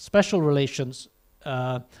special relations,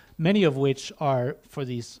 many of which are for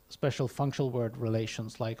these special functional word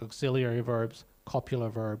relations, like auxiliary verbs,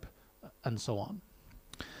 copular verb, and so on.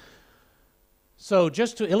 So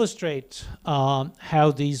just to illustrate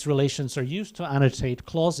how these relations are used to annotate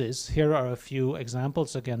clauses, here are a few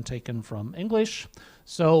examples, again taken from English.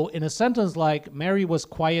 So in a sentence like, Mary was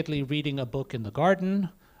quietly reading a book in the garden,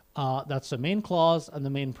 that's the main clause, and the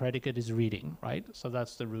main predicate is reading, right? So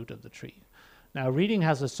that's the root of the tree. Now reading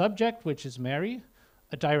has a subject, which is Mary,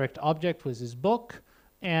 a direct object, which is book,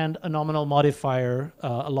 and a nominal modifier,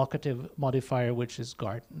 a locative modifier, which is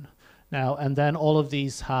garden. Now, and then all of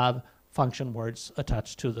these have function words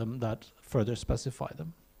attached to them that further specify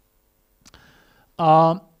them.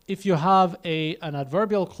 If you have an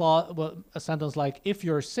adverbial clause, well, a sentence like, if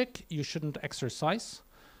you're sick, you shouldn't exercise,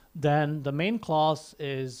 then the main clause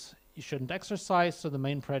is you shouldn't exercise, so the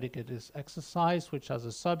main predicate is exercise, which has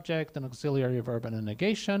a subject, an auxiliary verb, and a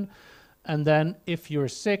negation. And then if you're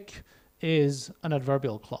sick is an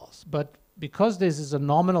adverbial clause. But because this is a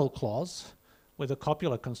nominal clause with a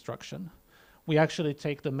copular construction, we actually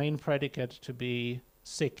take the main predicate to be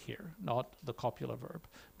sick here, not the copular verb,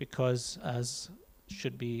 because as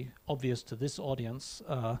should be obvious to this audience,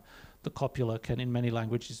 the copula can in many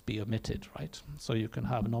languages be omitted, right? So you can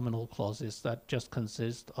have nominal clauses that just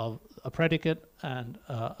consist of a predicate and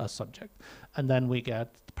a subject. And then we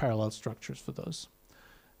get parallel structures for those.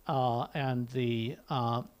 And the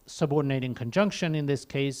subordinating conjunction in this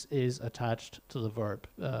case is attached to the verb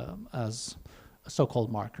as a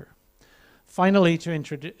so-called marker. Finally,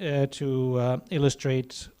 to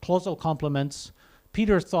illustrate clausal complements,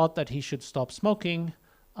 Peter thought that he should stop smoking.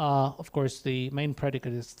 Of course, the main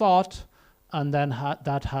predicate is thought, and then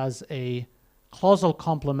that has a clausal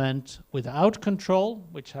complement without control,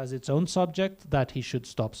 which has its own subject, that he should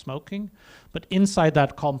stop smoking. But inside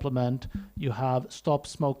that complement, you have stop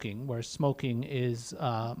smoking, where smoking is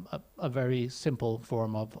a very simple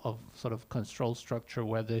form of sort of control structure,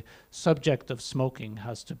 where the subject of smoking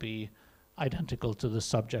has to be identical to the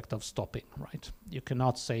subject of stopping, right? You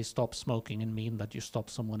cannot say stop smoking and mean that you stop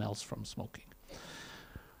someone else from smoking.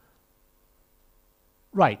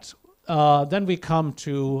 Right. Then we come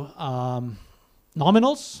to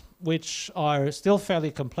nominals, which are still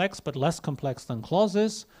fairly complex, but less complex than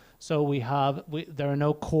clauses. So there are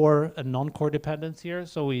no core and non-core dependents here.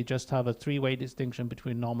 So we just have a three-way distinction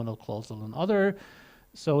between nominal, clausal, and other.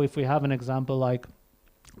 So if we have an example like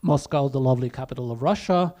Moscow, the lovely capital of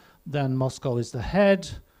Russia, then Moscow is the head.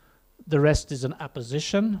 The rest is an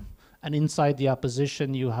apposition. And inside the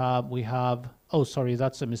apposition, oh, sorry,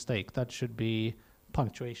 that's a mistake. That should be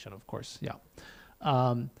punctuation, of course, yeah.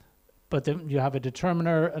 But then you have a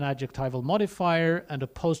determiner, an adjectival modifier, and a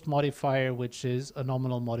post modifier, which is a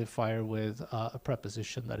nominal modifier with a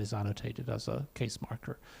preposition that is annotated as a case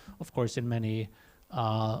marker. Of course, in many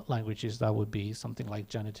languages, that would be something like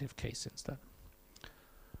genitive case instead.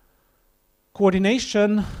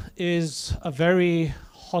 Coordination is a very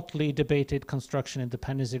hotly debated construction in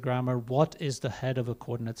dependency grammar. What is the head of a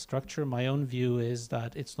coordinate structure? My own view is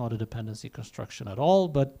that it's not a dependency construction at all,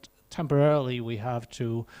 but temporarily we have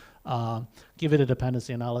to give it a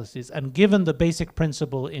dependency analysis. And given the basic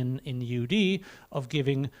principle in UD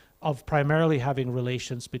of primarily having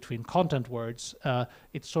relations between content words,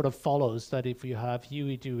 it sort of follows that if you have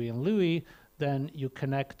Huey, Dewey, and Louie, then you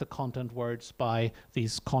connect the content words by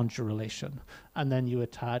these conjure relation. And then you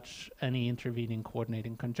attach any intervening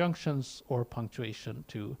coordinating conjunctions or punctuation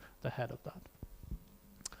to the head of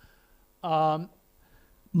that.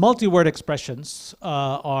 Multi-word expressions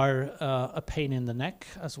are a pain in the neck,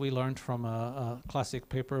 as we learned from a classic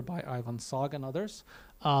paper by Ivan Sag and others.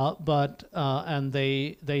 And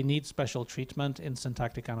they need special treatment in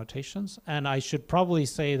syntactic annotations. And I should probably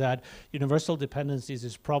say that universal dependencies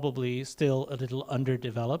is probably still a little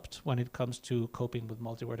underdeveloped when it comes to coping with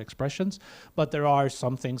multi-word expressions, but there are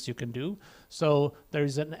some things you can do. So there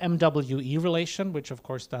is an MWE relation, which of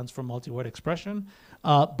course stands for multi-word expression,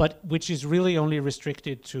 but which is really only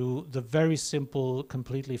restricted to the very simple,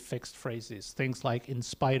 completely fixed phrases, things like in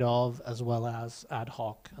spite of, as well as ad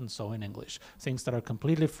hoc, and so in English, things that are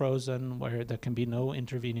completely frozen, where there can be no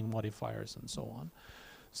intervening modifiers and so on.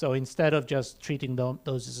 So instead of just treating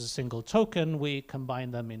those as a single token, we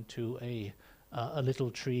combine them into a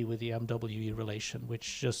little tree with the MWE relation,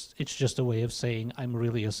 which it's just a way of saying I'm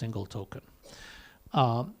really a single token.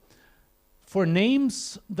 For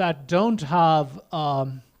names that don't have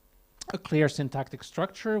a clear syntactic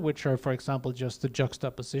structure, which are, for example, just the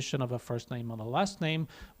juxtaposition of a first name on a last name,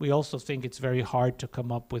 we also think it's very hard to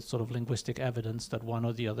come up with sort of linguistic evidence that one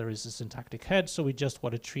or the other is a syntactic head. So we just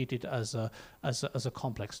want to treat it as a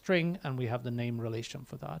complex string, and we have the name relation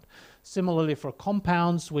for that. Similarly for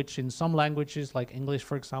compounds, which in some languages, like English,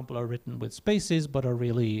 for example, are written with spaces, but are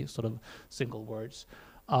really sort of single words.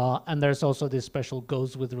 And there's also this special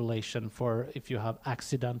goes with relation for if you have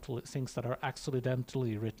accidental things that are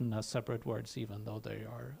accidentally written as separate words, even though they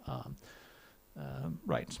are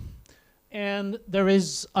right. And there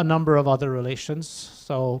is a number of other relations.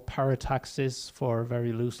 So parataxis for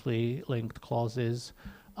very loosely linked clauses.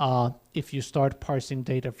 If you start parsing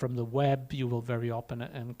data from the web, you will very often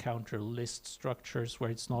encounter list structures where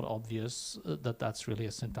it's not obvious that that's really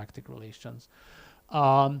a syntactic relations.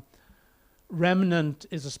 Remnant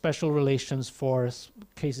is a special relations for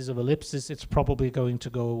cases of ellipsis. It's probably going to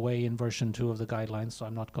go away in version 2 of the guidelines, so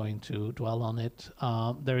I'm not going to dwell on it.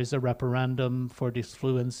 There is a referendum for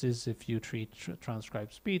disfluencies if you treat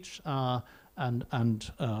transcribed speech,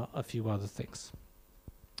 and a few other things.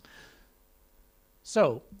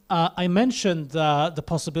 So I mentioned the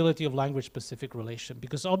possibility of language-specific relation,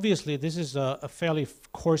 because obviously this is a fairly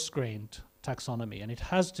coarse-grained taxonomy, and it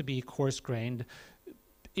has to be coarse-grained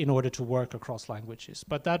in order to work across languages.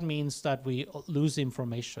 But that means that we lose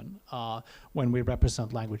information when we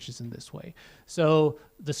represent languages in this way. So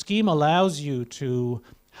the scheme allows you to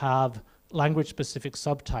have language-specific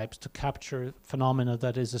subtypes to capture phenomena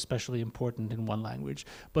that is especially important in one language.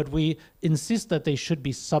 But we insist that they should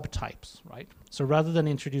be subtypes, right? So rather than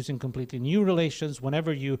introducing completely new relations,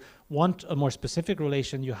 whenever you want a more specific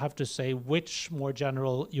relation, you have to say which more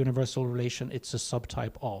general universal relation it's a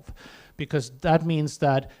subtype of. Because that means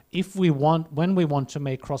that when we want to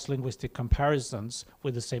make cross-linguistic comparisons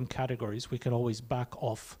with the same categories, we can always back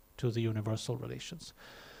off to the universal relations.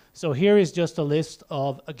 So here is just a list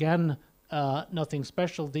of, again, nothing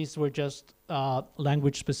special. These were just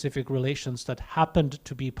language-specific relations that happened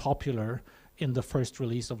to be popular in the first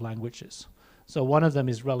release of languages. So one of them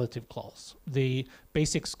is relative clause. The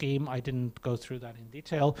basic scheme, I didn't go through that in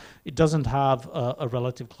detail. It doesn't have a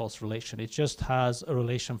relative clause relation. It just has a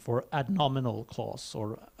relation for adnominal clause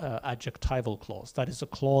or adjectival clause. That is a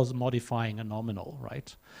clause modifying a nominal,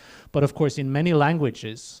 right? But of course, in many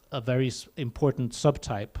languages, a very important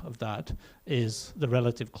subtype of that is the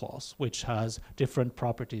relative clause, which has different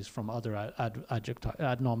properties from other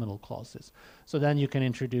adnominal clauses. So then you can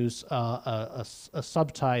introduce a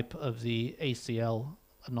subtype of the ACL,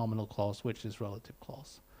 a nominal clause, which is relative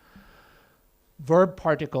clause. Verb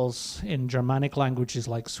particles in Germanic languages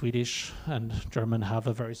like Swedish and German have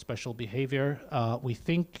a very special behavior. We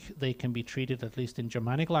think they can be treated, at least in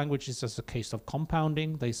Germanic languages, as a case of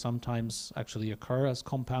compounding. They sometimes actually occur as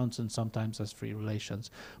compounds and sometimes as free relations.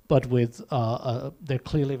 But with they're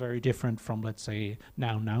clearly very different from, let's say,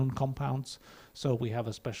 noun-noun compounds. So we have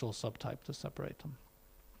a special subtype to separate them,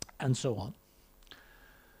 and so on.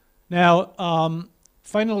 Now,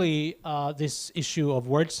 finally, this issue of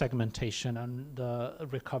word segmentation and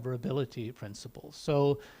recoverability principles.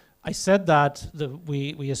 So I said that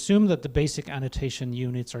we assume that the basic annotation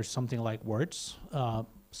units are something like words,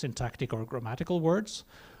 syntactic or grammatical words.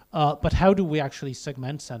 But how do we actually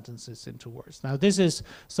segment sentences into words? Now, this is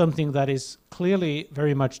something that is clearly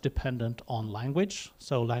very much dependent on language.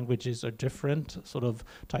 So languages are different sort of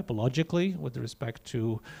typologically with respect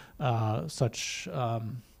to such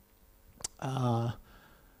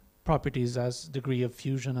properties as degree of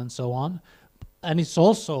fusion and so on. And it's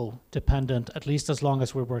also dependent, at least as long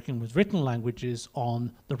as we're working with written languages,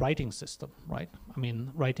 on the writing system, right? I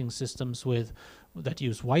mean, writing systems that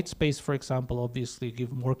use white space, for example, obviously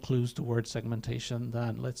give more clues to word segmentation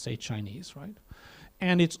than, let's say, Chinese, right?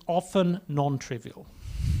 And it's often non-trivial,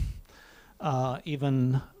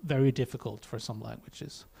 even very difficult for some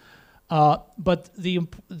languages. But the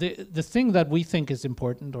thing that we think is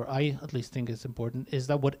important, or I at least think is important, is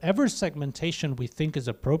that whatever segmentation we think is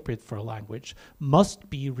appropriate for a language must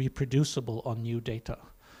be reproducible on new data.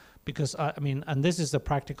 Because, I mean, and this is the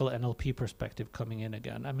practical NLP perspective coming in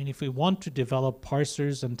again. I mean, if we want to develop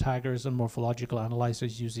parsers and taggers and morphological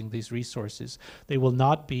analyzers using these resources, they will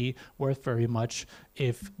not be worth very much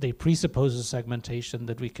if they presuppose a segmentation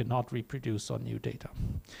that we cannot reproduce on new data.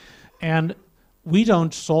 And we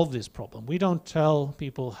don't solve this problem. We don't tell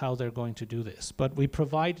people how they're going to do this, but we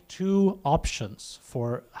provide two options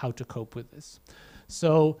for how to cope with this.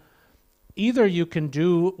 So either you can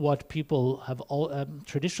do what people have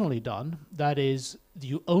traditionally done, that is,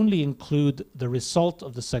 you only include the result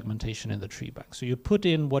of the segmentation in the tree bank. So you put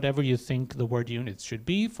in whatever you think the word units should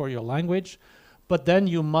be for your language, but then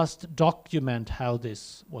you must document how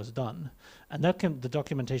this was done. And the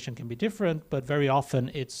documentation can be different, but very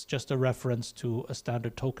often it's just a reference to a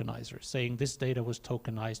standard tokenizer saying this data was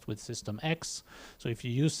tokenized with system X. So if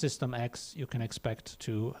you use system X, you can expect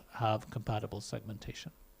to have compatible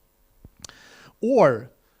segmentation.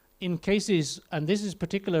 Or in cases, and this is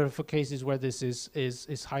particular for cases where this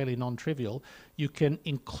is highly non-trivial, you can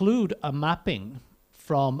include a mapping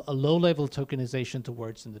from a low-level tokenization to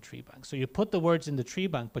words in the tree bank. So you put the words in the tree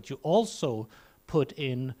bank, but you also put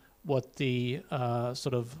in what the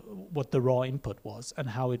what the raw input was and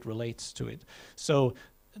how it relates to it. So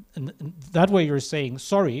and that way you're saying,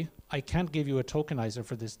 sorry, I can't give you a tokenizer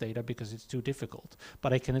for this data because it's too difficult,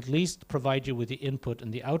 but I can at least provide you with the input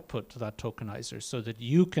and the output to that tokenizer so that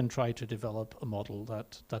you can try to develop a model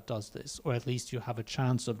that does this, or at least you have a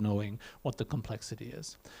chance of knowing what the complexity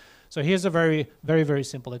is. So here's a very, very, very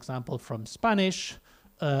simple example from Spanish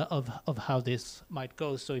of how this might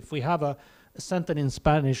go. So if we have a sentence in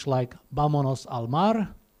Spanish like, vámonos al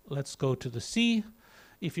mar, let's go to the sea.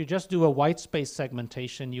 If you just do a white space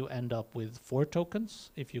segmentation, you end up with 4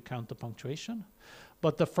 tokens if you count the punctuation.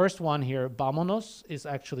 But the first one here, vámonos, is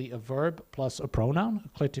actually a verb plus a pronoun, a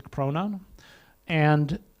clitic pronoun.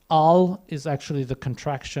 And al is actually the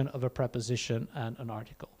contraction of a preposition and an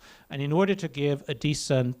article. And in order to give a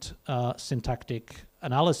decent syntactic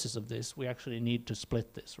analysis of this, we actually need to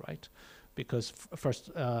split this, right? Because first,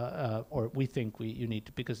 or we think you need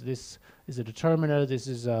to, because this is a determiner, this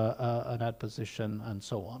is an adposition, and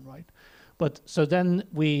so on, right? But so then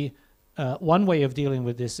one way of dealing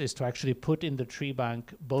with this is to actually put in the tree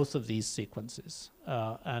bank both of these sequences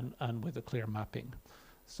and with a clear mapping,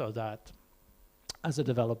 so that as a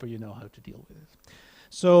developer you know how to deal with it.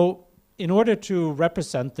 So in order to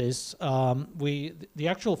represent this, the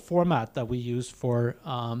actual format that we use for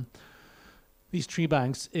these tree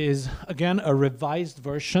banks is, again, a revised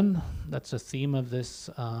version that's a theme of this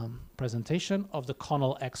presentation, of the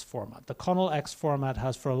CONNEL-X format. The CONNEL-X format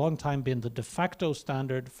has for a long time been the de facto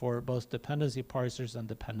standard for both dependency parsers and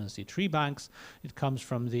dependency tree banks. It comes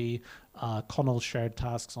from the CONNEL shared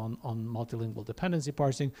tasks on multilingual dependency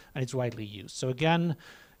parsing, and it's widely used. So again,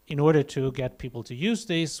 in order to get people to use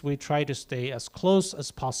this, we try to stay as close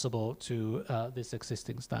as possible to this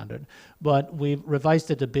existing standard. But we've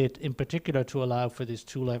revised it a bit, in particular to allow for this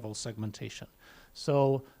two-level segmentation.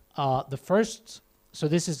 So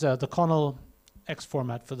this is the CONNEL-X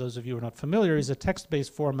format, for those of you who are not familiar, is a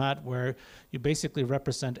text-based format where you basically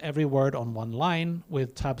represent every word on one line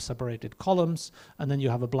with tab-separated columns, and then you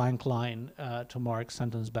have a blank line to mark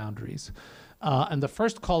sentence boundaries. And the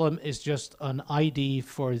first column is just an ID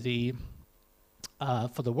for the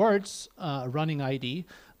words, running ID,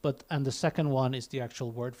 and the second one is the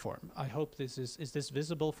actual word form. I hope this is this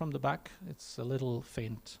visible from the back? It's a little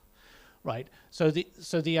faint. Right. So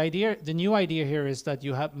the new idea here is that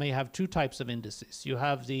you may have two types of indices. You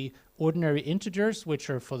have the ordinary integers, which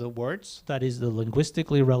are for the words, that is the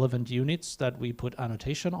linguistically relevant units that we put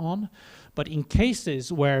annotation on. But in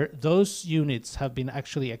cases where those units have been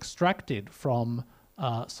actually extracted from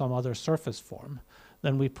some other surface form,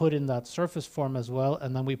 then we put in that surface form as well,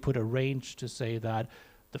 and then we put a range to say that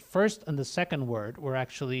the first and the second word were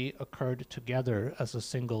actually occurred together as a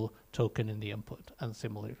single token in the input, and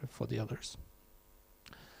similarly for the others.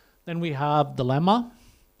 Then we have the lemma.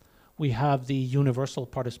 We have the universal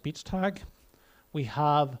part-of-speech tag. We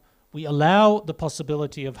allow the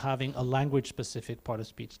possibility of having a language-specific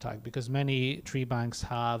part-of-speech tag, because many tree banks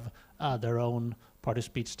have their own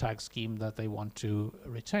part-of-speech tag scheme that they want to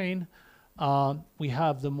retain. We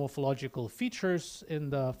have the morphological features in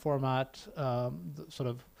the format, sort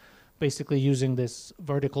of basically using this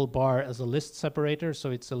vertical bar as a list separator. So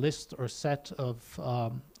it's a list or set of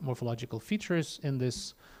morphological features in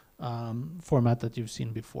this format that you've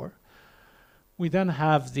seen before. We then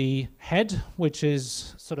have the head, which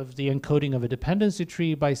is sort of the encoding of a dependency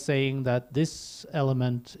tree by saying that this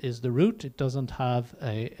element is the root. It doesn't have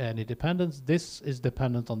any dependence. This is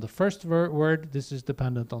dependent on the first word. This is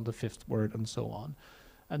dependent on the fifth word, and so on.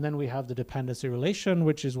 And then we have the dependency relation,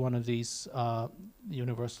 which is one of these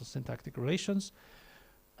universal syntactic relations.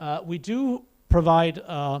 We do provide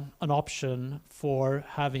an option for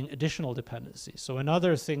having additional dependencies. So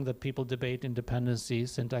another thing that people debate in dependency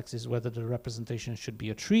syntax is whether the representation should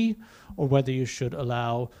be a tree, or whether you should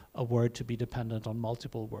allow a word to be dependent on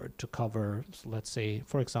multiple words to cover, so let's say,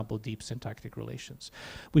 for example, deep syntactic relations.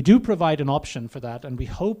 We do provide an option for that, and we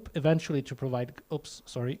hope eventually to provide,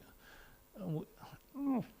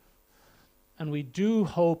 and we do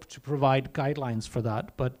hope to provide guidelines for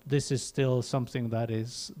that, but this is still something that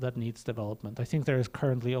needs development. I think there is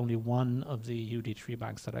currently only one of the UD tree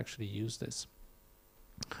banks that actually use this.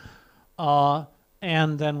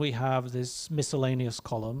 And then we have this miscellaneous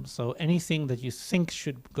column. So anything that you think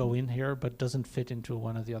should go in here but doesn't fit into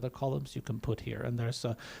one of the other columns, you can put here, and there's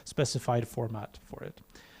a specified format for it.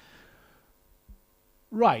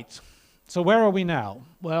 Right. So where are we now?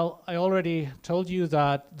 Well, I already told you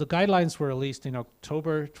that the guidelines were released in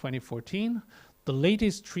October 2014. The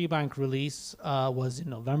latest tree bank release was in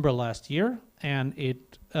November last year, and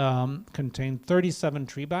it contained 37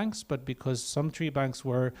 tree banks, but because some tree banks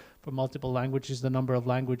were for multiple languages, the number of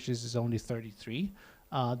languages is only 33.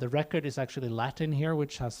 The record is actually Latin here,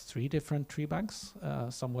 which has 3 different tree banks,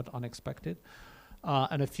 somewhat unexpected.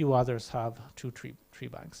 And a few others have 2 tree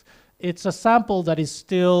banks. It's a sample that is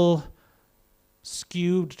still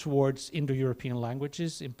skewed towards Indo-European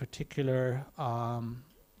languages, in particular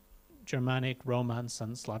Germanic, Romance,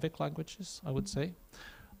 and Slavic languages, I would say.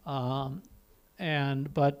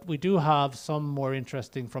 But we do have some more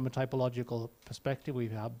interesting from a typological perspective. We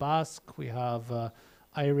have Basque, we have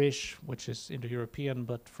Irish, which is Indo-European,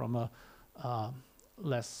 but from a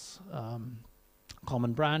less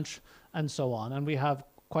common branch, and so on. And we have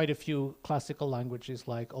quite a few classical languages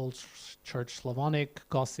like Old Church Slavonic,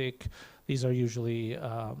 Gothic. These are usually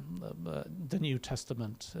the New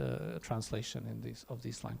Testament translation of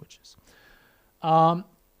these languages.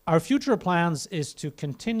 Our future plans is to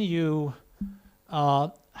continue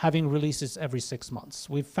having releases every 6 months.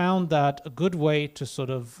 We've found that a good way to sort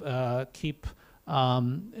of keep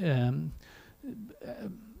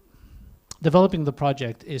developing the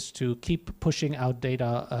project is to keep pushing out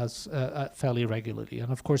data as fairly regularly.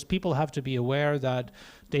 And of course, people have to be aware that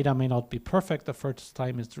data may not be perfect the first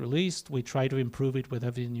time it's released. We try to improve it with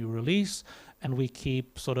every new release, and we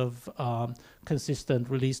keep sort of consistent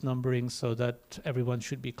release numbering so that everyone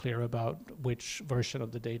should be clear about which version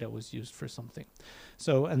of the data was used for something.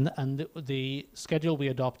 So, and the schedule we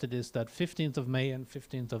adopted is that 15th of May and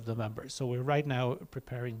 15th of November. So we're right now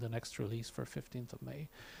preparing the next release for 15th of May.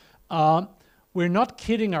 We're not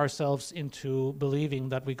kidding ourselves into believing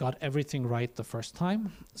that we got everything right the first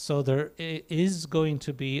time. So there is going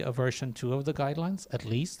to be a version 2 of the guidelines, at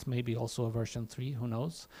least, maybe also a version 3, who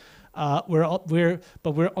knows. But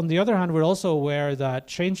on the other hand, we're also aware that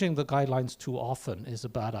changing the guidelines too often is a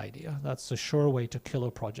bad idea. That's a sure way to kill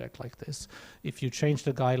a project like this. If you change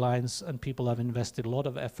the guidelines and people have invested a lot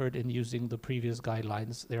of effort in using the previous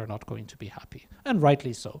guidelines, they're not going to be happy, and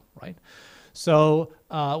rightly so, right? So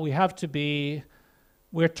we have to be,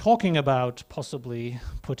 we're talking about possibly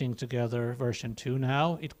putting together version 2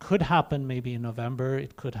 now. It could happen maybe in November.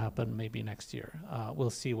 It could happen maybe next year. We'll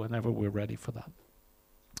see whenever we're ready for that.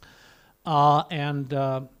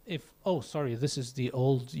 Sorry, this is the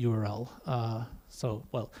old URL.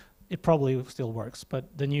 Well, it probably still works,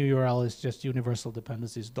 but the new URL is just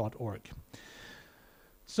universaldependencies.org.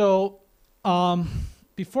 So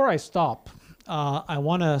before I stop, I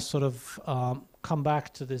want to sort of come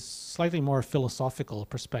back to this slightly more philosophical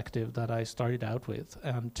perspective that I started out with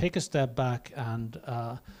and take a step back and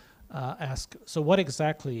ask, so what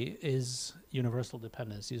exactly is universal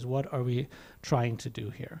dependencies? What are we trying to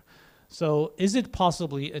do here? So is it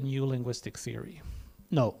possibly a new linguistic theory?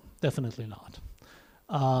 No, definitely not.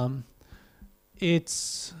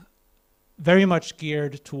 It's very much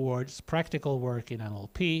geared towards practical work in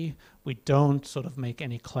NLP. We don't sort of make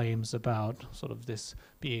any claims about sort of this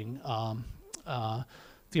being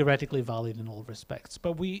theoretically valid in all respects.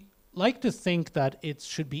 But we like to think that it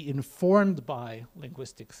should be informed by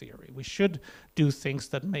linguistic theory. We should do things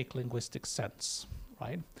that make linguistic sense,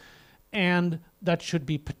 right? And that should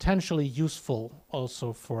be potentially useful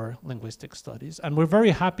also for linguistic studies. And we're very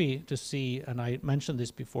happy to see, and I mentioned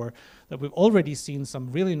this before, that we've already seen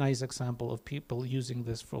some really nice example of people using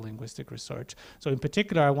this for linguistic research. So in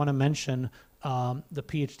particular, I want to mention the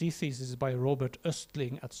PhD thesis by Robert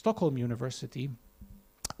Östling at Stockholm University,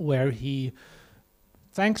 where he,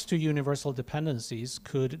 thanks to universal dependencies,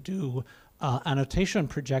 could do annotation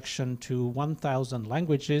projection to 1,000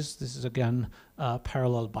 languages. This is again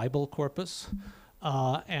parallel Bible corpus,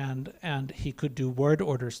 and he could do word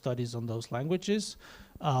order studies on those languages.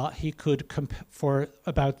 He could for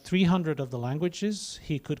about 300 of the languages,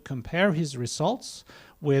 he could compare his results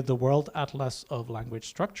with the World Atlas of Language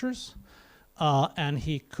Structures. And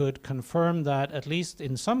he could confirm that at least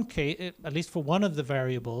in some case, at least for one of the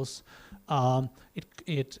variables,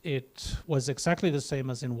 it was exactly the same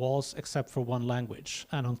as in WALS except for one language.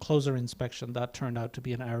 And on closer inspection, that turned out to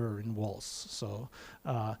be an error in WALS. So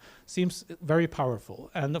seems very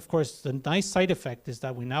powerful. And of course, the nice side effect is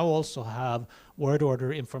that we now also have word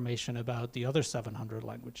order information about the other 700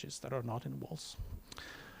 languages that are not in WALS.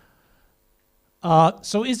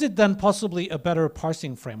 So is it then possibly a better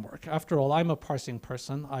parsing framework? After all, I'm a parsing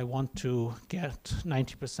person. I want to get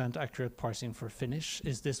 90% accurate parsing for Finnish.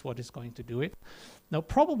 Is this what is going to do it? No,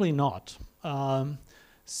 probably not.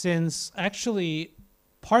 Since actually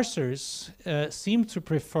parsers seem to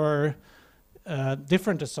prefer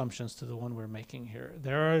different assumptions to the one we're making here.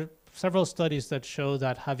 There are several studies that show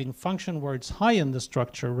that having function words high in the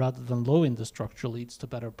structure rather than low in the structure leads to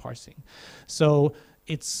better parsing. So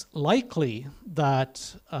it's likely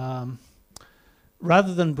that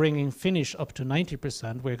rather than bringing Finnish up to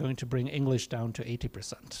 90%, we're going to bring English down to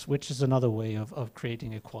 80%, which is another way of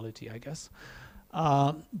creating equality, I guess.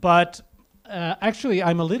 But actually,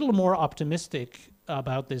 I'm a little more optimistic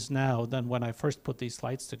about this now than when I first put these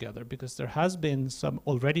slides together, because there has been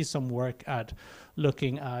already some work at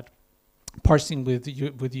looking at parsing with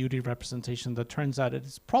UD representation that turns out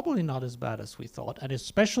it's probably not as bad as we thought, and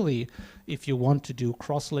especially if you want to do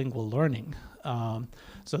cross-lingual learning.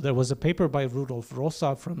 So there was a paper by Rudolf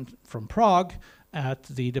Rosa from Prague at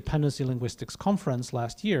the Dependency Linguistics Conference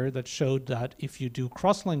last year that showed that if you do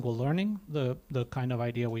cross-lingual learning, the kind of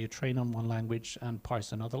idea where you train on one language and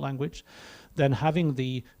parse another language, then having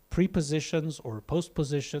the prepositions or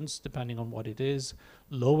postpositions, depending on what it is,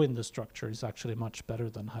 low in the structure is actually much better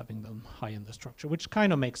than having them high in the structure, which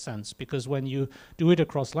kind of makes sense because when you do it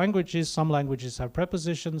across languages, some languages have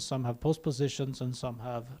prepositions, some have postpositions, and some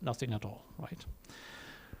have nothing at all, right?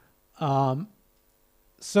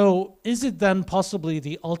 So is it then possibly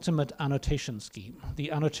the ultimate annotation scheme?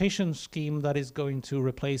 The annotation scheme that is going to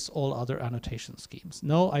replace all other annotation schemes?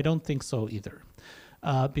 No, I don't think so either.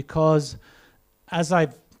 Because as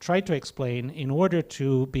I've tried to explain, in order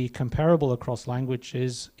to be comparable across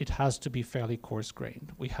languages, it has to be fairly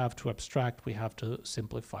coarse-grained. We have to abstract, we have to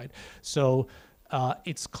simplify it. So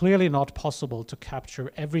it's clearly not possible to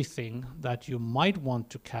capture everything that you might want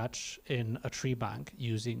to catch in a tree bank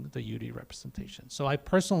using the UD representation. So I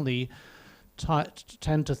personally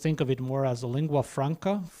tend to think of it more as a lingua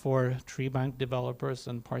franca for tree bank developers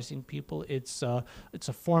and parsing people. It's a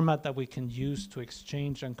format that we can use to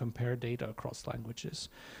exchange and compare data across languages.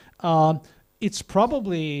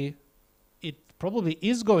 It probably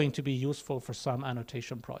is going to be useful for some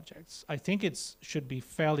annotation projects. I think it should be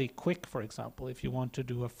fairly quick, for example, if you want to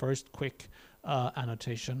do a first quick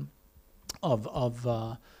annotation of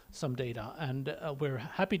some data. And we're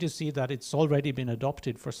happy to see that it's already been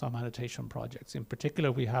adopted for some annotation projects. In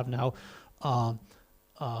particular, we have now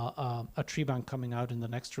a tree bank coming out in the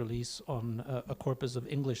next release on a corpus of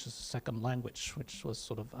English as a second language, which was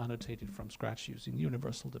sort of annotated from scratch using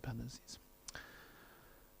universal dependencies.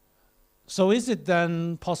 So is it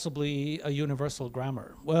then possibly a universal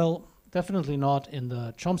grammar? Well, definitely not in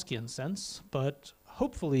the Chomskyan sense, but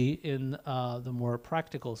hopefully in the more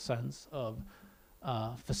practical sense of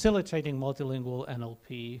facilitating multilingual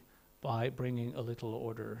NLP by bringing a little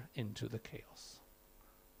order into the chaos.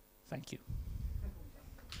 Thank you.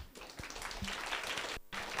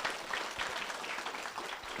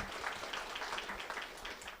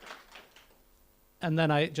 And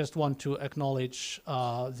then I just want to acknowledge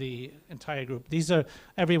the entire group. These are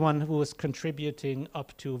everyone who is contributing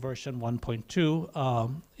up to version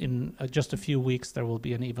 1.2. In just a few weeks, there will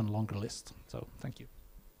be an even longer list. So thank you.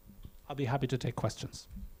 I'll be happy to take questions.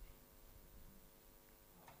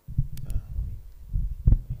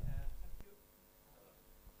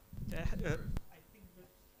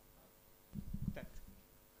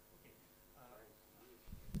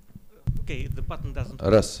 Okay, the button doesn't.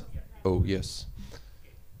 Oh, yes.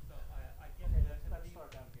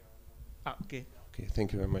 Okay. Okay,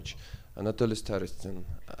 thank you very much. Anatoly Starostin,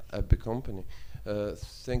 Abbey Company.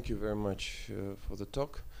 Thank you very much for the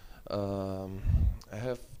talk. I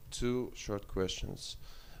have two short questions.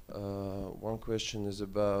 One question is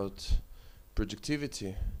about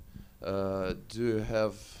projectivity. Do you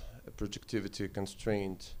have a projectivity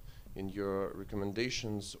constraint in your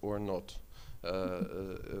recommendations or not?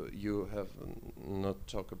 You have not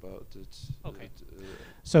talked about it. Okay.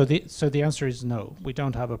 So the answer is no. We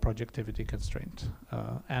don't have a projectivity constraint,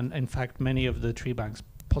 and in fact, many of the tree banks,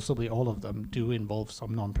 possibly all of them, do involve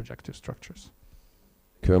some non-projective structures.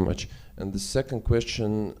 Thank you very much. And the second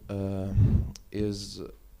question is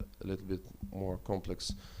a little bit more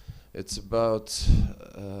complex. It's about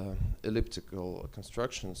elliptical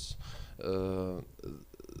constructions.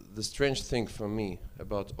 The strange thing for me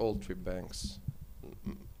about all tree banks,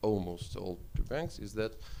 almost all tree banks, is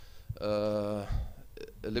that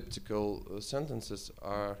elliptical sentences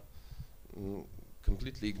are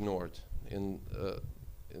completely ignored in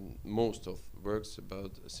most of works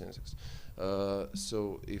about syntax.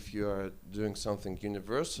 So if you are doing something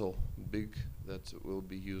universal, big, that will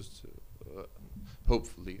be used,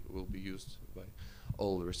 hopefully will be used by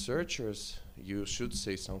all researchers, you should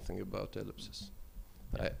say something about ellipses.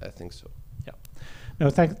 I think so. Yeah. No,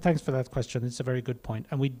 thanks for that question. It's a very good point.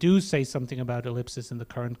 And we do say something about ellipses in the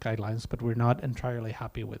current guidelines, but we're not entirely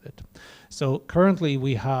happy with it. So currently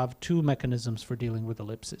we have two mechanisms for dealing with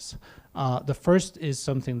ellipses. The first is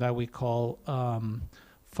something that we call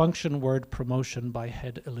function word promotion by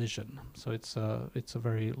head elision. So it's a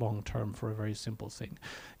very long term for a very simple thing.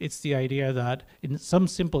 It's the idea that in some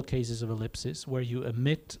simple cases of ellipses where you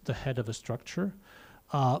omit the head of a structure,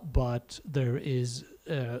 but there is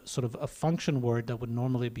sort of a function word that would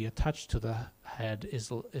normally be attached to the head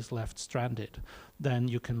is left stranded, then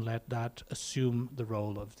you can let that assume the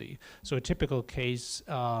role of the. So a typical case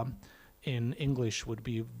in English would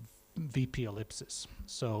be VP ellipsis.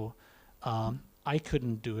 So I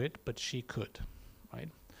couldn't do it, but she could, right?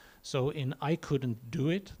 So in I couldn't do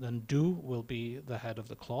it, then do will be the head of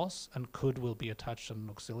the clause and could will be attached to an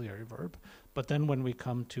auxiliary verb. But then when we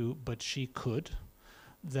come to but she could,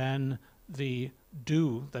 then the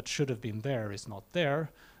do that should have been there is not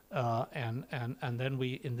there, and then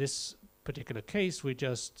we, in this particular case, we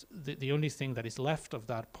just, the only thing that is left of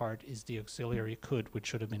that part is the auxiliary could, which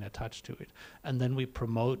should have been attached to it. And then we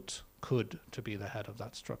promote could to be the head of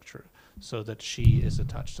that structure so that she is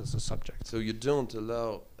attached as a subject. So you don't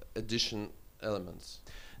allow addition elements?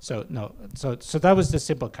 So no, so that was the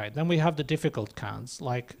simple kind. Then we have the difficult kinds,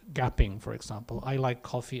 like gapping, for example. I like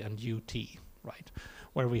coffee and you tea, right?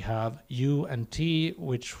 Where we have you and tea,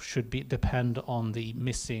 which should depend on the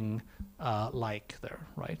missing like there,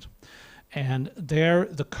 right? And there,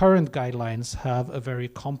 the current guidelines have a very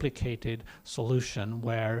complicated solution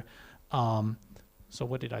where, so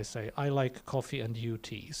what did I say? I like coffee and you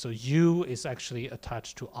tea. So you is actually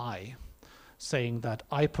attached to I, saying that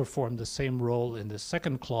I perform the same role in the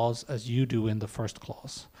second clause as you do in the first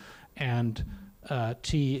clause. And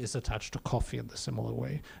tea is attached to coffee in the similar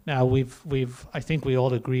way. Now, I think we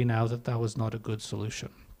all agree now that that was not a good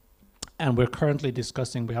solution. And we're currently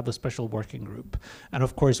discussing, we have a special working group. And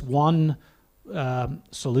of course, one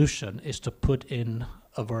solution is to put in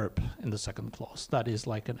a verb in the second clause. That is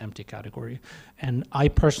like an empty category. And I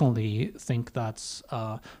personally think that's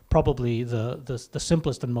probably the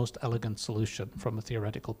simplest and most elegant solution from a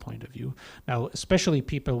theoretical point of view. Now, especially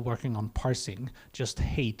people working on parsing just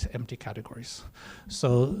hate empty categories.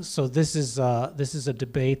 So this is a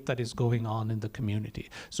debate that is going on in the community.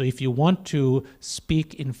 So if you want to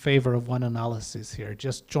speak in favor of one analysis here,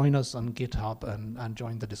 just join us on GitHub and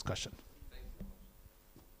join the discussion.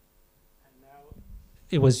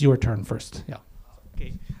 It was your turn first, yeah.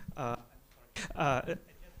 Okay.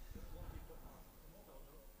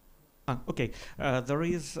 Okay. There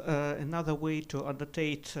is another way to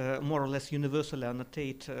annotate, more or less universally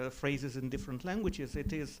annotate phrases in different languages.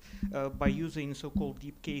 It is by using so-called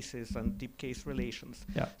deep cases and deep case relations.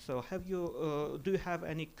 Yeah. So have you, do you have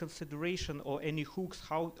any consideration or any hooks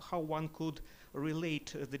how one could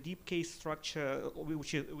relate the deep case structure,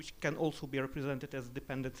 which can also be represented as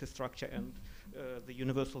dependency structure, and the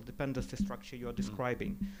universal dependency structure you are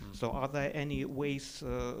describing? So are there any ways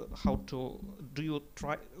how to, do you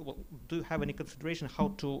have any consideration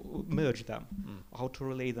how to merge them, how to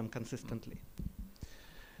relay them consistently?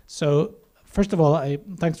 So first of all,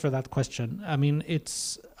 thanks for that question. I mean,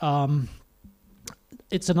 it's another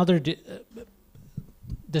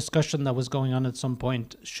discussion that was going on at some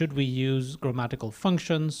point. Should we use grammatical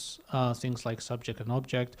functions, things like subject and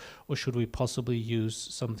object, or should we possibly use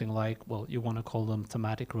something like, well, you want to call them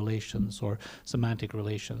thematic relations or semantic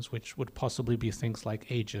relations, which would possibly be things like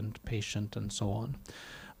agent, patient, and so on.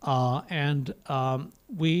 I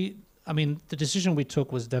mean, the decision we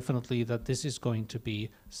took was definitely that this is going to be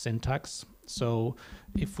syntax. So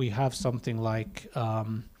if we have something like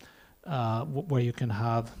where you can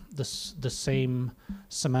have the same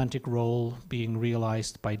semantic role being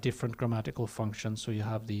realized by different grammatical functions. So you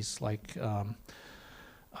have these like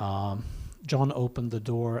John opened the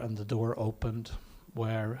door and the door opened,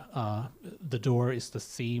 where the door is the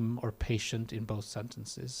theme or patient in both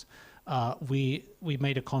sentences. We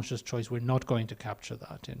made a conscious choice. We're not going to capture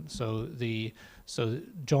that in. So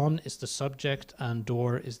John is the subject and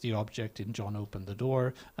door is the object in John opened the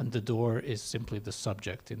door, and the door is simply the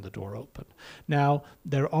subject in the door open. Now,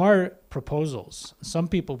 there are proposals. Some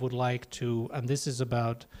people would like to, and this is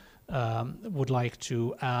about, would like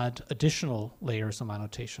to add additional layers of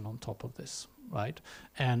annotation on top of this, right?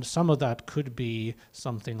 And some of that could be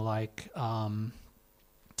something like,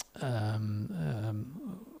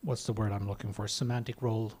 what's the word I'm looking for? Semantic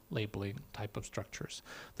role labeling type of structures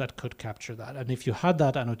that could capture that. And if you had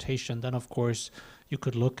that annotation, then of course you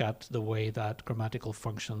could look at the way that grammatical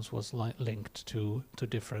functions was linked to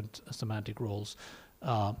different semantic roles,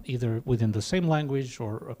 either within the same language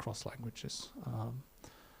or across languages.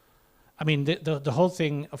 I mean, the whole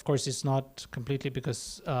thing, of course, is not completely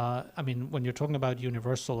because, I mean, when you're talking about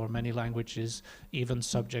universal or many languages, even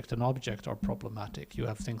subject and object are problematic. You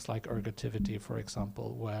have things like ergativity, for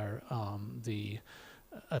example, where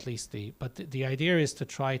but the idea is to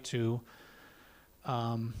try to,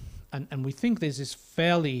 and we think this is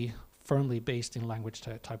fairly firmly based in language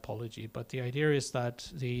typology, but the idea is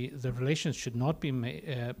that the relations should not be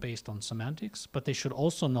based on semantics, but they should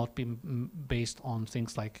also not be based on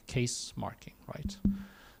things like case marking, right?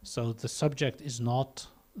 So the subject is not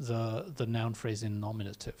the noun phrase in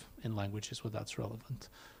nominative in languages where that's relevant.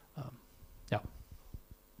 Yeah.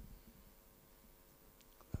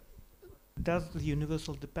 Does the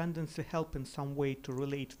universal dependency help in some way to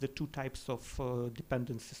relate the two types of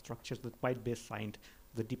dependency structures that might be assigned,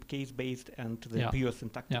 the deep case-based and the pure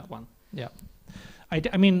syntactic one? Yeah.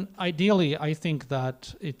 I mean, ideally, I think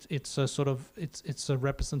that it's a sort of, it's a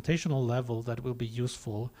representational level that will be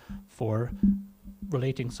useful for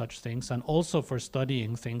relating such things, and also for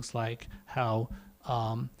studying things like how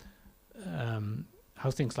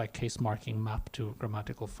things like case marking map to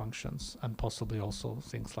grammatical functions, and possibly also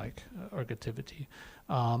things like ergativity.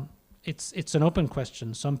 It's an open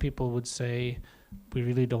question. Some people would say we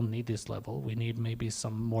really don't need this level. We need maybe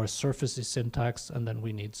some more surfacey syntax, and then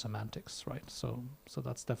we need semantics, right? So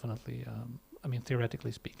that's definitely, I mean,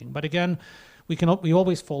 theoretically speaking. But again, we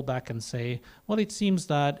always fall back and say, well, it seems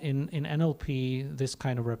that in NLP, this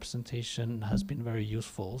kind of representation has been very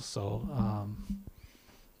useful. So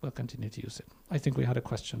we'll continue to use it. I think we had a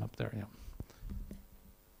question up there, yeah.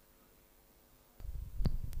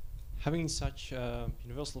 Having such a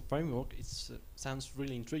universal framework, it sounds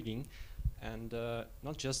really intriguing, and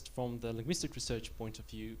not just from the linguistic research point of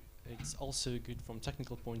view, it's also good from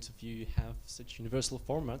technical point of view. You have such universal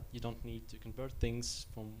format, you don't need to convert things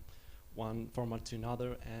from one format to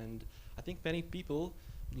another, and I think many people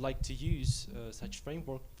would like to use such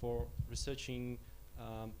framework for researching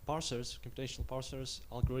parsers, computational parsers,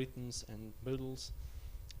 algorithms and models,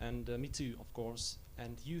 and me too, of course.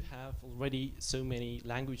 And you have already so many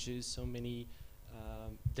languages, so many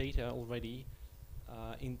data already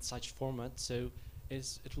in such format, so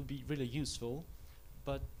it will be really useful.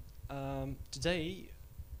 But today,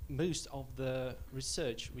 most of the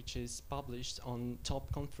research which is published on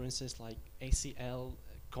top conferences like ACL,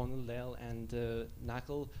 Cornell, and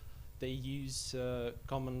NACL, they use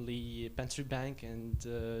commonly Bank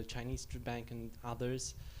and Chinese Bank and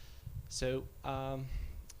others. So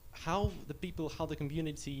how the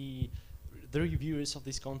community, the reviewers of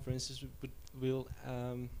these conferences will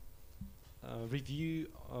review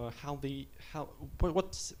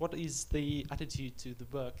what is the attitude to the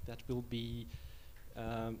work that will be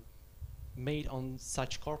made on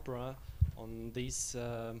such corpora on these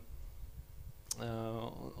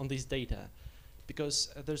data, because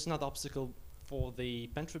there's another obstacle for the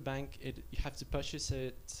Bank. You have to purchase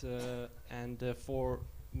it, and for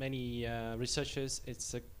many researchers,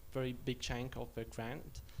 it's a very big chunk of a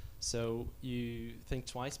grant. So you think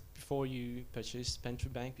twice before you purchase Bank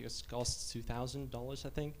because it costs $2,000, I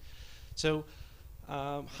think. So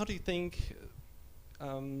how do you think,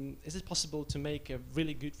 is it possible to make a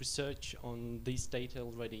really good research on these data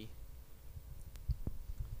already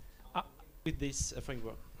with this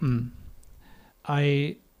framework? Will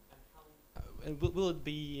it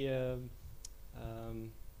be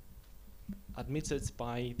admitted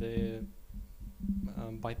by the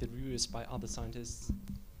reviewers, by other scientists?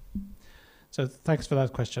 So thanks for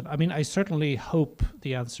that question. I mean, I certainly hope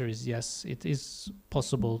the answer is yes. It is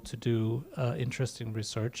possible to do interesting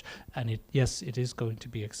research, and yes, it is going to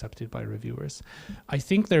be accepted by reviewers. I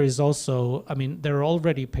think there is also, I mean, there are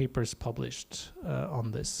already papers published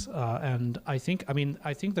on this, and I think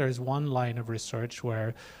there is one line of research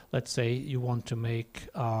where, let's say, you want to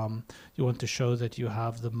show that you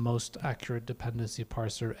have the most accurate dependency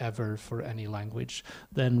parser ever for any language.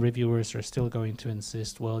 Then reviewers are still going to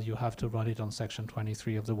insist, well, you have to run it on section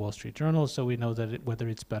 23 of the Wall Street Journal, so we know that whether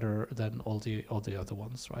it's better than all the other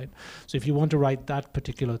ones, right? So if you want to write that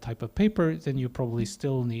particular type of paper, then you probably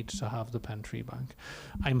still need to have the Bank.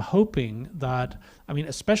 I'm hoping that, I mean,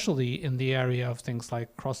 especially in the area of things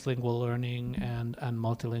like cross-lingual learning and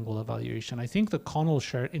multilingual evaluation, I think the Connell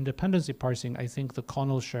shared independency parsing, I think the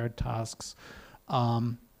Connell shared tasks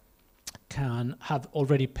can have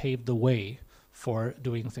already paved the way for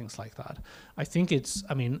doing things like that. I think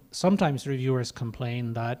sometimes reviewers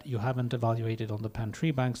complain that you haven't evaluated on the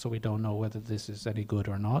Bank, so we don't know whether this is any good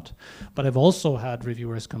or not. But I've also had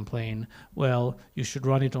reviewers complain, well, you should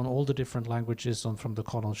run it on all the different languages from the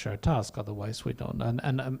Connell shared task, otherwise we don't.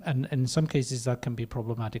 And in some cases that can be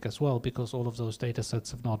problematic as well, because all of those data sets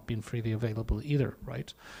have not been freely available either,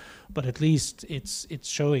 right? But at least it's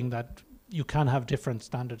showing that you can have different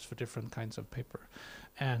standards for different kinds of paper.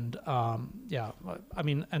 And yeah, I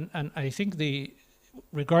mean, and I think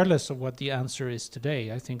regardless of what the answer is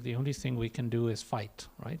today, I think the only thing we can do is fight,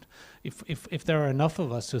 right? If there are enough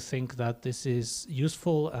of us who think that this is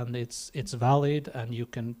useful and it's valid, and you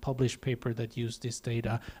can publish paper that use this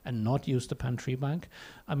data and not use the Bank,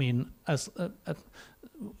 I mean,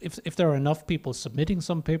 if there are enough people submitting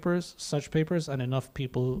such papers, and enough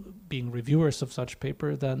people being reviewers of such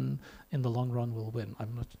paper, then in the long run we'll win.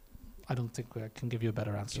 I don't think I can give you a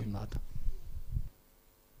better answer than that.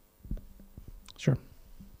 Sure.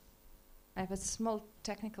 I have a small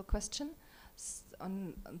technical question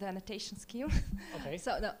on the annotation scheme. Okay.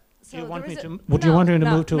 Would you want me to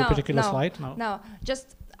move to a particular slide? No,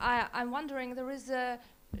 just I'm wondering, there is a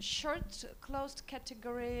short closed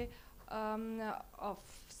category of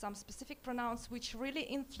some specific pronouns which really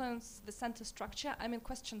influence the sentence structure. I mean,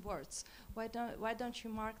 question words. Why don't you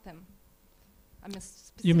mark them? I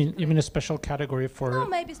mean, you mean a special category for? No,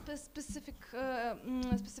 maybe specific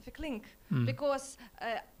link, because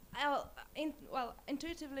well,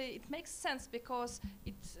 intuitively it makes sense because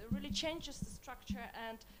it really changes the structure,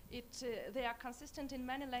 and they are consistent in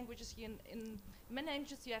many languages. In many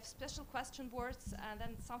languages you have special question words, and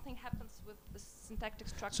then something happens with the syntactic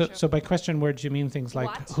structure. So by question words you mean things like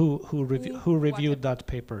What? who reviewed that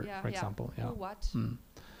paper, Yeah, for example. Who, what. Mm.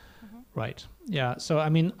 Right. Yeah. So I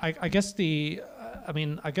mean, I guess the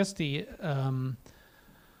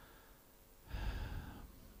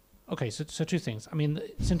okay. So two things. I mean,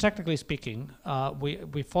 syntactically speaking,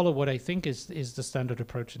 we follow what I think is the standard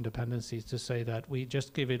approach in dependencies, to say that we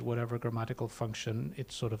just give it whatever grammatical function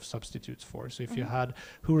it sort of substitutes for. So if you had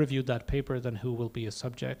who reviewed that paper, then who will be a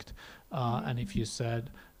subject, and if you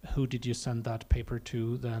said who did you send that paper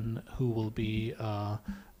to, then who will be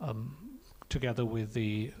together with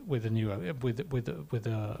the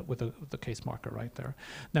case marker right there.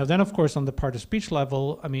 Now then, of course, on the part of speech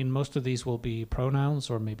level, I mean, most of these will be pronouns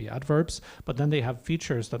or maybe adverbs, but then they have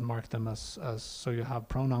features that mark them as so you have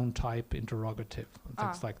pronoun type, interrogative, and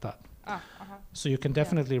things like that. So you can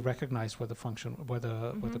definitely recognize where the function, where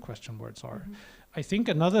the question words are. I think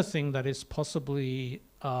another thing that is possibly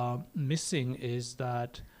missing is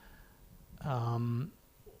that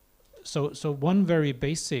So one very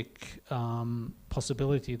basic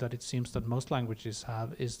possibility that it seems that most languages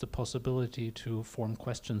have is the possibility to form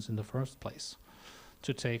questions in the first place.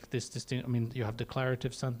 To take this distinct, I mean, you have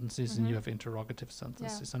declarative sentences and you have interrogative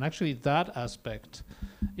sentences, and actually that aspect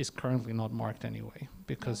is currently not marked anyway,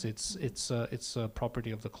 because it's a property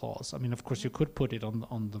of the clause. I mean, of course, you could put it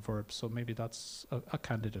on the verb, so maybe that's a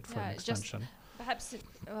candidate for an extension. Perhaps,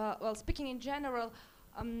 well, speaking in general,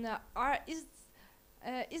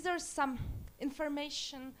 is there some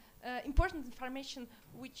information, important information,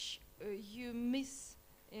 which you miss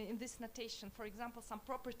in this notation? For example, some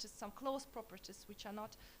properties, some clause properties, which are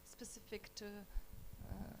not specific to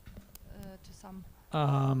some.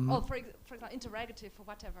 For example, interrogative or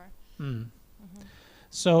whatever.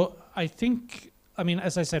 So I think, I mean,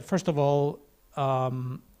 as I said, first of all,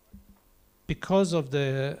 because of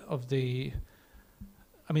the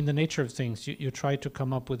I mean, the nature of things, you try to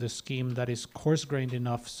come up with a scheme that is coarse-grained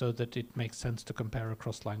enough so that it makes sense to compare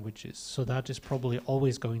across languages. So that is probably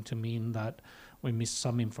always going to mean that we miss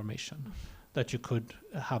some information that you could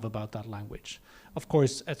have about that language. Of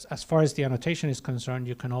course, as far as the annotation is concerned,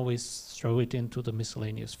 you can always throw it into the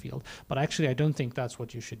miscellaneous field. But actually, I don't think that's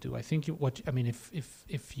what you should do. I think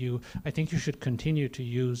I think you should continue to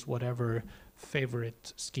use whatever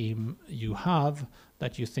favorite scheme you have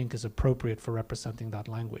that you think is appropriate for representing that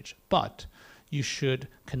language. But you should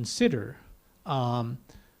consider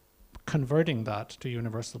converting that to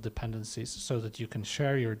universal dependencies so that you can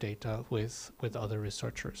share your data with other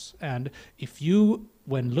researchers. And if you,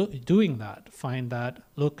 when doing that, find that,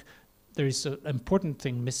 look, there is an important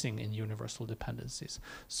thing missing in universal dependencies,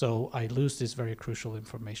 so I lose this very crucial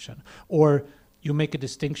information, or you make a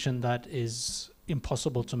distinction that is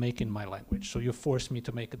impossible to make in my language, so you force me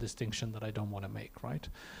to make a distinction that I don't want to make, right?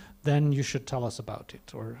 Then you should tell us about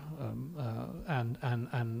it, or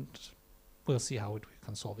and we'll see how we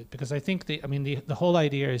can solve it. Because I think the whole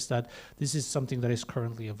idea is that this is something that is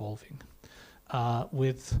currently evolving.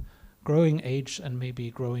 With growing age and maybe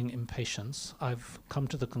growing impatience, I've come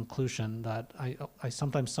to the conclusion that I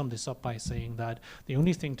sometimes sum this up by saying that the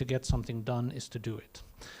only thing to get something done is to do it.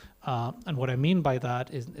 And what I mean by that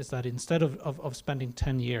is that instead of spending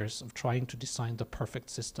 10 years of trying to design the perfect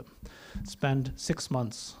system, spend 6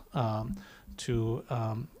 months to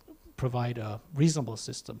provide a reasonable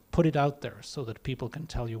system, put it out there so that people can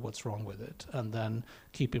tell you what's wrong with it, and then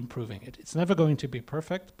keep improving it. It's never going to be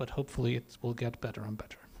perfect, but hopefully it will get better and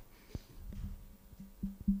better.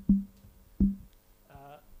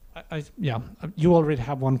 You already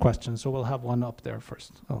have one question, so we'll have one up there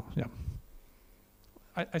first. Oh, yeah.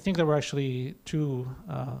 I think there were actually two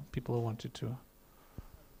people who wanted to.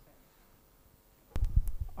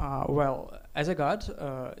 Well, as a guide,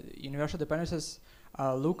 universal dependencies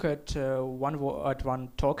look at one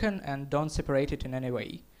token and don't separate it in any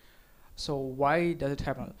way. So why does it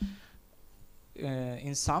happen?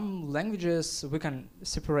 In some languages, we can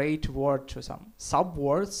separate word to some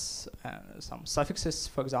subwords, some suffixes,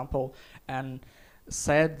 for example, and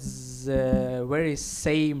set the very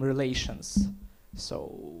same relations. So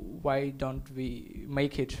why don't we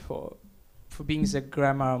make it for being the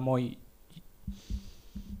grammar more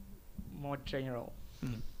general?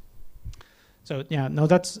 So yeah, no,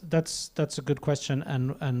 that's a good question,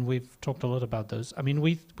 and we've talked a lot about those. I mean,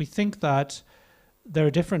 we think that there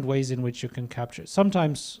are different ways in which you can capture.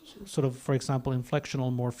 Sometimes, sort of, for example,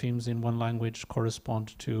 inflectional morphemes in one language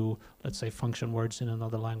correspond to, let's say, function words in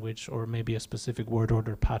another language, or maybe a specific word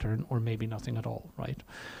order pattern, or maybe nothing at all, right?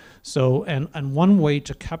 So, and one way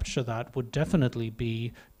to capture that would definitely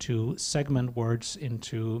be to segment words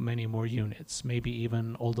into many more units, maybe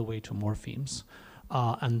even all the way to morphemes.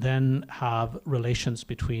 And then have relations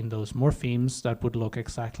between those morphemes that would look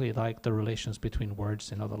exactly like the relations between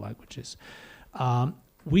words in other languages.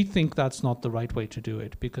 We think that's not the right way to do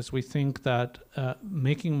it, because we think that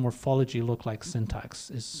making morphology look like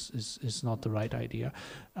syntax is not the right idea.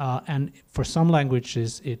 And for some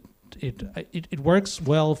languages, it works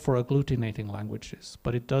well for agglutinating languages,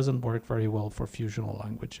 but it doesn't work very well for fusional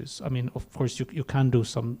languages. I mean, of course, you can do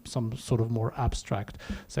some sort of more abstract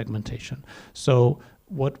segmentation. So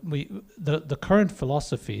what the current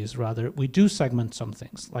philosophy is rather, we do segment some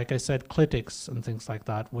things. Like I said, clitics and things like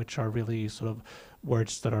that, which are really sort of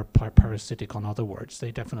words that are parasitic on other words.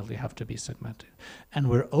 They definitely have to be segmented. And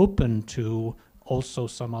we're open to also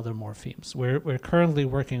some other morphemes. We're currently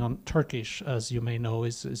working on Turkish, as you may know,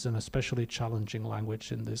 is an especially challenging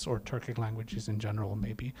language in this, or Turkic languages in general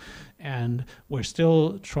maybe. And we're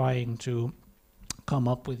still trying to come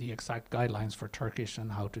up with the exact guidelines for Turkish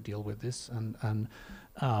and how to deal with this. And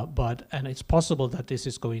it's possible that this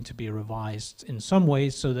is going to be revised in some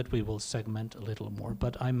ways so that we will segment a little more.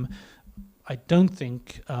 But I don't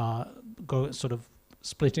think sort of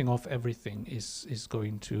splitting off everything is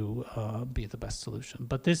going to be the best solution.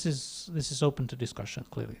 But this is open to discussion,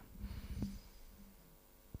 clearly.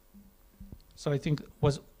 So I think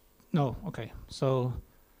So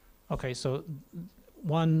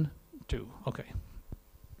 1, 2, okay.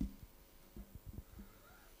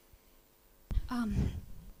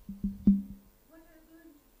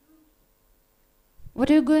 What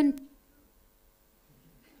are you going to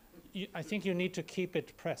I think you need to keep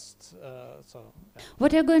it pressed. Yeah.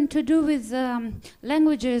 What are you going to do with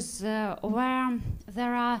languages where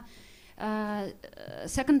there are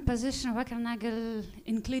second position Wackernagel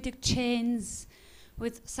enclitic chains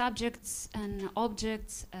with subjects and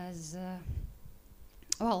objects as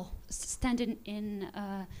standing in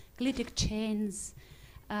clitic chains?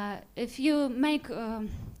 If you make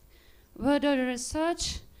word order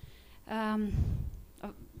research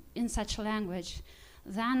in such a language,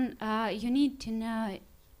 then you need to know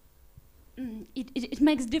it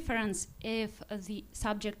makes difference if the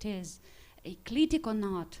subject is a clitic or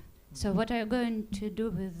not. So what are you going to do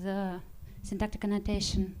with syntactic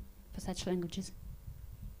annotation for such languages?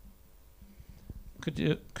 Could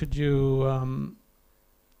you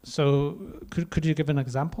give an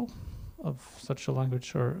example of such a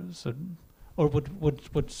language, or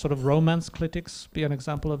would sort of Romance clitics be an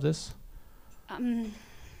example of this?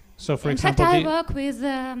 So, for example, in fact, I work with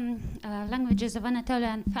languages of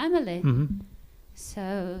Anatolian family. Mm-hmm.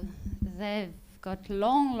 So they've got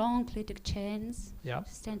long clitic chains. Yeah.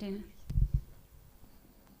 Standing.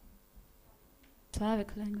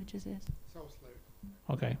 Slavic languages, yes. South Slavic.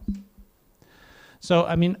 Okay. So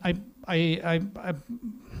I mean,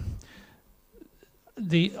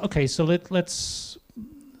 So let's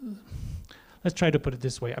try to put it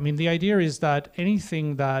this way. I mean, the idea is that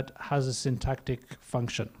anything that has a syntactic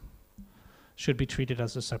function should be treated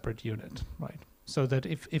as a separate unit, right? So that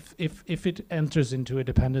if it enters into a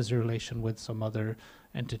dependency relation with some other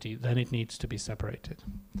entity, then it needs to be separated.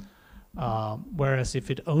 Whereas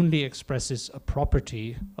if it only expresses a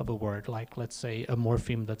property of a word, like let's say a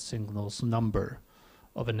morpheme that signals number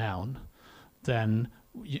of a noun, then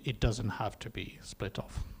it doesn't have to be split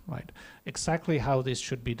off, right? Exactly how this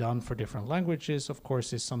should be done for different languages, of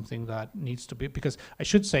course, is something that needs to be, because I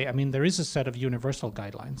should say, I mean, there is a set of universal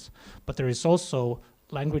guidelines, but there is also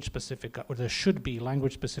language-specific, or there should be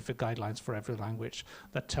language-specific guidelines for every language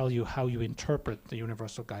that tell you how you interpret the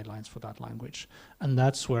universal guidelines for that language. And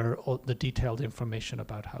that's where all the detailed information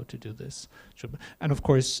about how to do this should be. And of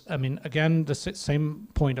course, I mean, again, the same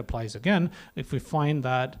point applies again. If we find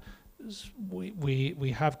that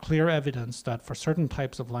we have clear evidence that for certain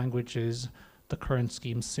types of languages, the current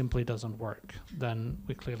scheme simply doesn't work, then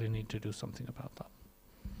we clearly need to do something about that.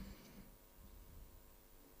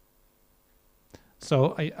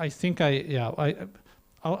 So I think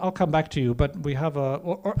I'll come back to you, but we have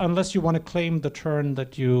or unless you want to claim the turn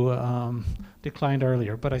that you declined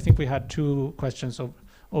earlier, but I think we had 2 questions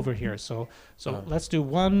over here. So let's do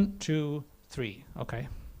 1, 2, 3, okay.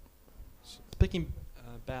 Speaking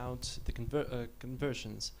about the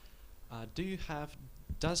conversions,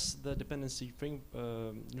 does the dependency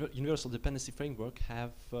universal dependency framework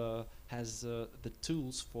has the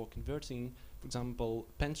tools for converting, for example,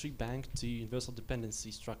 Pentry bank to universal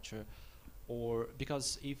dependency structure, or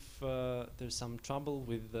because if there's some trouble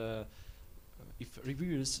with if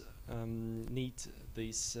reviewers need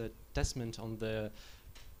this testament on the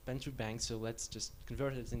Pentry bank, so let's just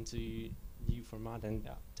convert it into new format and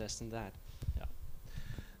test in that. Yeah.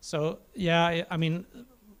 So yeah, I mean,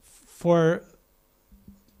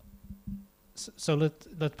 so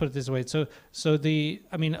let's put it this way. So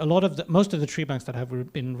most of the tree banks that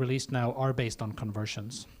have been released now are based on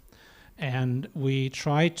conversions, and we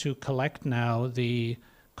try to collect now the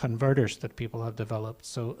converters that people have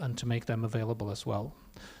developed, and to make them available as well,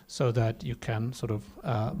 so that you can sort of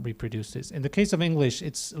reproduce this. In the case of English,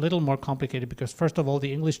 it's a little more complicated because, first of all,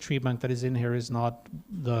 the English tree bank that is in here is not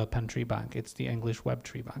the Penn Tree Bank. It's the English Web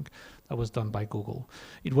Tree Bank that was done by Google.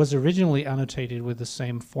 It was originally annotated with the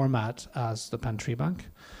same format as the Penn Tree Bank.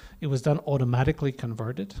 It was then automatically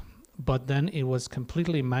converted, but then it was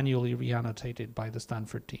completely manually re-annotated by the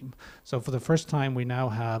Stanford team. So for the first time, we now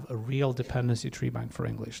have a real dependency tree bank for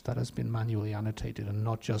English that has been manually annotated and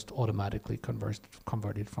not just automatically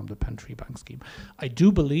converted from the Penn Tree Bank scheme. I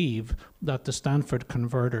do believe that the Stanford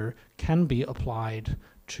converter can be applied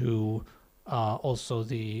to also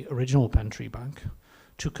the original Penn Tree Bank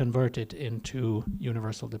to convert it into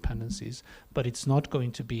universal dependencies, but it's not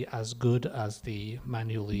going to be as good as the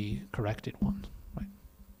manually corrected one.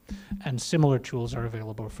 And similar tools are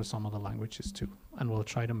available for some of the languages too, and we'll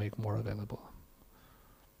try to make more available.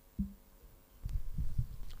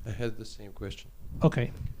 I had the same question.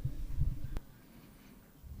 Okay.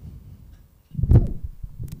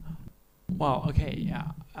 Well, okay,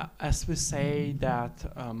 yeah. As we say that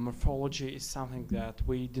morphology is something that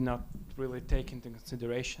we do not really take into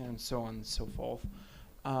consideration and so on and so forth.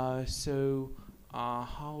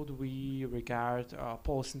 How do we regard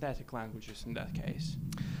polysynthetic languages in that case?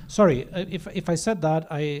 Sorry, if I said that,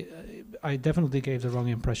 I definitely gave the wrong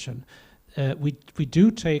impression. We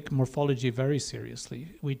do take morphology very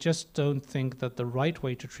seriously. We just don't think that the right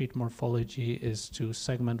way to treat morphology is to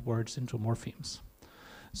segment words into morphemes.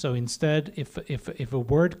 So instead, if a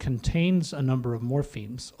word contains a number of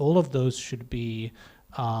morphemes, all of those should be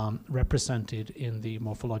represented in the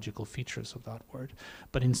morphological features of that word.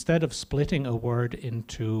 But instead of splitting a word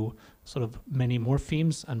into sort of many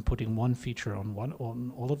morphemes and putting one feature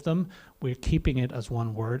on all of them, we're keeping it as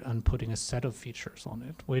one word and putting a set of features on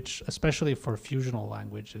it, which, especially for fusional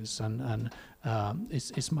languages,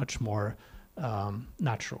 is much more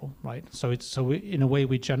natural, right? So in a way,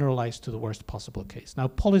 we generalize to the worst possible case. Now,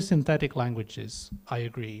 polysynthetic languages, I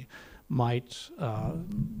agree, might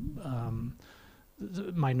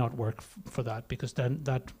not work for that, because then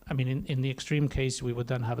in the extreme case, we would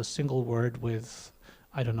then have a single word with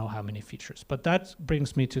I don't know how many features. But that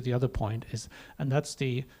brings me to the other point and that's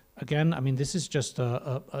this is just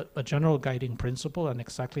a general guiding principle, and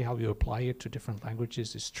exactly how you apply it to different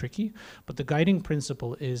languages is tricky. But the guiding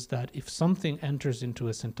principle is that if something enters into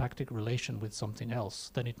a syntactic relation with something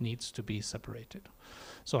else, then it needs to be separated.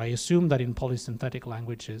 So I assume that in polysynthetic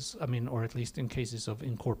languages, or at least in cases of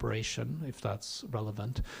incorporation, if that's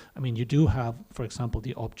relevant, you do have, for example,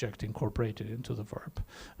 the object incorporated into the verb.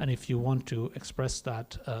 And if you want to express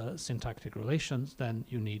that syntactic relations, then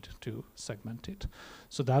you need to segment it.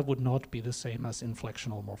 So that would not be the same as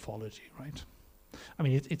inflectional morphology, right?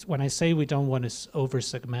 It's when I say we don't want to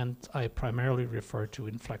over-segment, I primarily refer to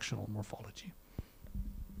inflectional morphology.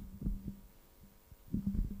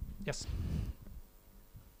 Yes?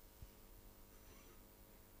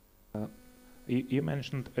 You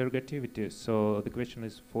mentioned ergativity, so the question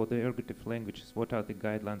is, for the ergative languages, what are the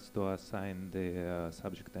guidelines to assign the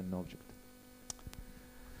subject and object?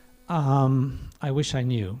 I wish I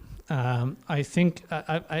knew. I think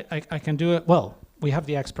I can do it. Well, we have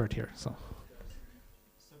the expert here, so.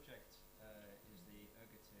 Subject is the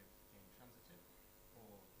ergative in transitive,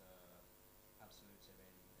 or the absolutive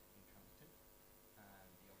in intransitive,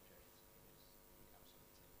 and the object is the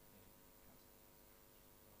absolutive in transitive.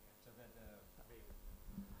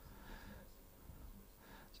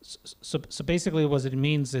 So basically what it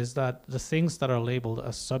means is that the things that are labeled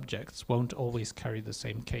as subjects won't always carry the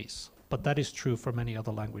same case. But that is true for many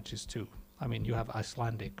other languages too. You have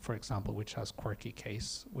Icelandic, for example, which has quirky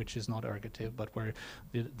case, which is not ergative, but where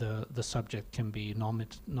the subject can be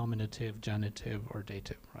nominative, genitive, or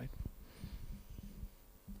dative, right?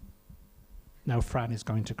 Now Fran is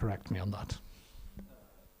going to correct me on that.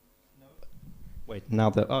 Wait, now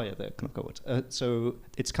there can go it. So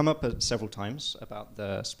it's come up several times about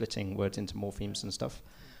the splitting words into morphemes and stuff.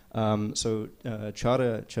 So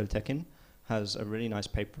Chara Cheltekin has a really nice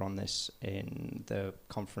paper on this in the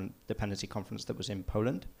dependency conference that was in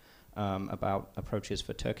Poland about approaches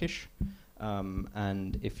for Turkish.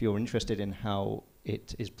 And if you're interested in how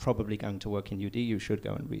it is probably going to work in UD, you should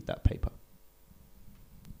go and read that paper.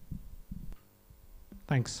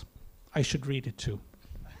 Thanks. I should read it too.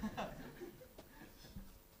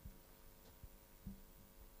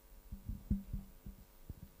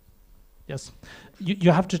 Yes.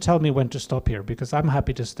 You have to tell me when to stop here, because I'm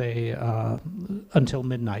happy to stay until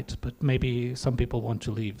midnight, but maybe some people want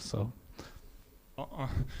to leave, so.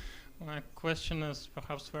 My question is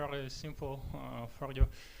perhaps very simple for you.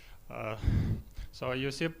 So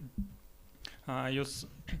you see,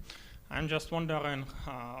 I'm just wondering,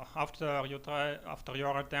 after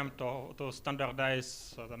your attempt to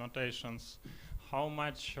standardize the notations, how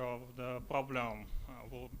much of the problem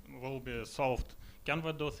will be solved? Can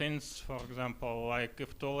we do things, for example, like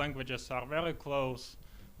if two languages are very close,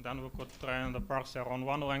 then we could train the parser on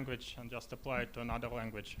one language and just apply it to another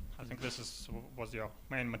language. I think this was your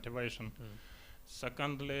main motivation.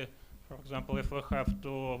 Secondly, for example, if we have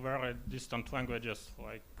two very distant languages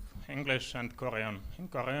like English and Korean. In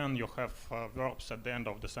Korean, you have verbs at the end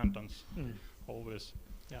of the sentence, always.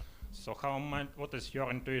 Yeah. So what is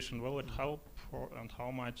your intuition? Will it help, and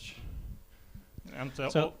how much? And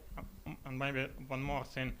and maybe one more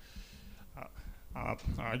thing.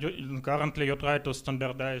 Currently, you try to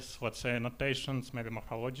standardize, let's say, notations, maybe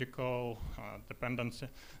morphological dependency.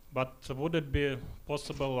 But would it be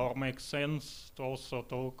possible or make sense to also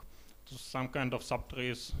look to some kind of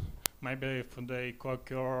subtrees? Maybe if they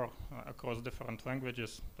co-occur across different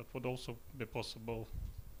languages, that would also be possible,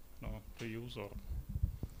 to use. Or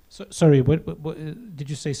sorry, what did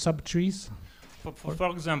you say? Subtrees? For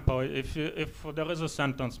example, if there is a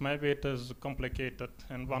sentence, maybe it is complicated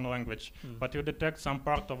in one language, but you detect some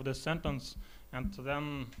part of the sentence, and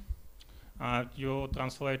then you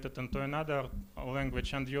translate it into another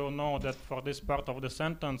language, and you know that for this part of the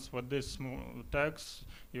sentence with this text,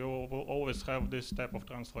 you will always have this type of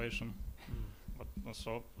translation. But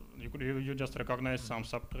so you just recognize some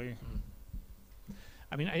subtree.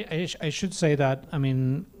 I mean, I should say that, I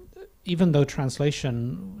mean, even though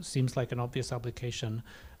translation seems like an obvious application,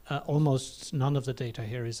 almost none of the data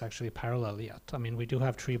here is actually parallel yet. I mean, we do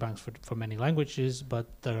have tree banks for many languages, but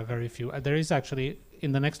there are very few. There is actually,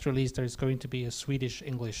 in the next release, there is going to be a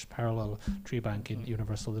Swedish-English parallel tree bank in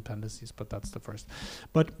universal dependencies, but that's the first.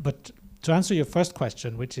 But to answer your first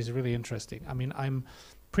question, which is really interesting, I mean, I'm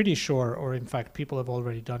pretty sure, or in fact, people have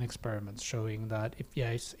already done experiments showing that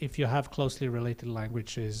if you have closely related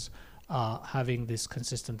languages, having this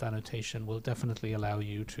consistent annotation will definitely allow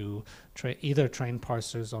you to either train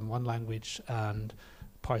parsers on one language and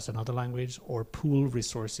parse another language, or pool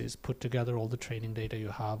resources, put together all the training data you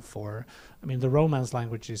have for, I mean, the Romance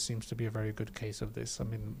languages seems to be a very good case of this. I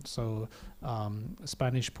mean, so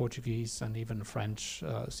Spanish, Portuguese, and even French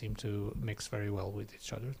seem to mix very well with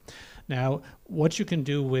each other. Now, what you can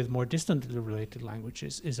do with more distantly related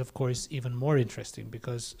languages is, of course, even more interesting,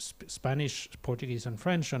 because Spanish, Portuguese, and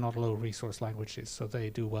French are not low resource languages, so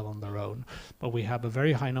they do well on their own. But we have a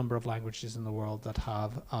very high number of languages in the world that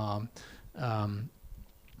have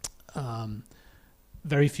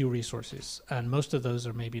very few resources, and most of those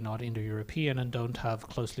are maybe not Indo-European and don't have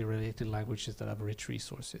closely related languages that have rich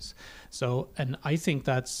resources. So, and I think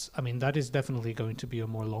that's, I mean, that is definitely going to be a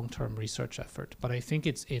more long-term research effort, but I think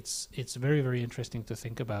it's very, very interesting to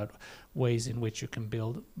think about ways in which you can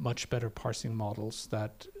build much better parsing models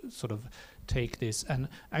that sort of take this. And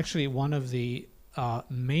actually, one of the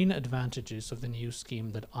main advantages of the new scheme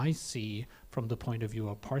that I see from the point of view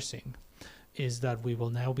of parsing is that we will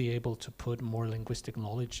now be able to put more linguistic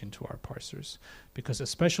knowledge into our parsers, because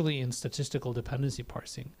especially in statistical dependency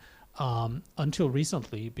parsing, until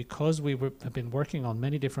recently, because we have been working on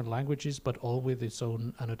many different languages, but all with its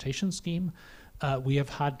own annotation scheme, we have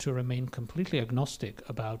had to remain completely agnostic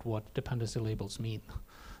about what dependency labels mean.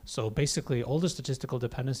 So basically, all the statistical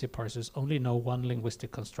dependency parsers only know one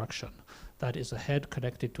linguistic construction. That is a head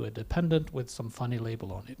connected to a dependent with some funny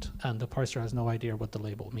label on it, and the parser has no idea what the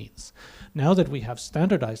label means. Now that we have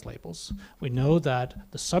standardized labels, we know that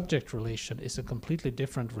the subject relation is a completely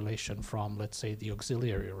different relation from, let's say, the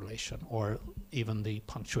auxiliary relation, or even the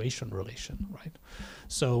punctuation relation, right?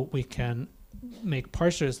 So we can make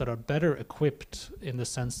parsers that are better equipped in the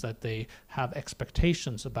sense that they have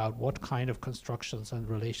expectations about what kind of constructions and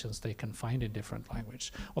relations they can find in different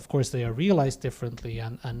language. Of course, they are realized differently,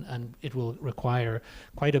 and it will require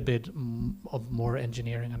quite a bit of more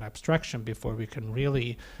engineering and abstraction before we can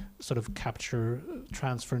really sort of capture,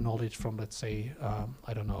 transfer knowledge from, let's say,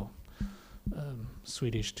 I don't know,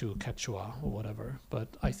 Swedish to Quechua or whatever. But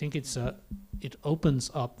I think it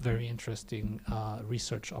opens up very interesting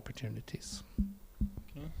research opportunities.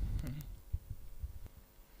 Okay.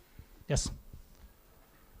 Yes.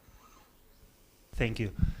 Thank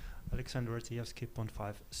you. Alexander Arteyevsky, Point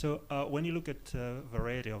 5. So when you look at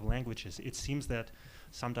variety of languages, it seems that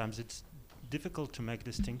sometimes it's difficult to make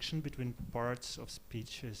distinction between parts of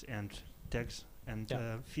speeches and text and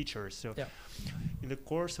features. So in the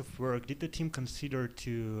course of work, did the team consider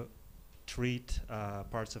to treat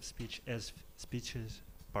parts of speech as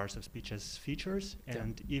parts of speech as features?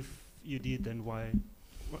 And if you did, then why?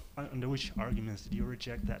 Under which arguments did you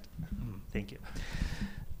reject that? Thank you.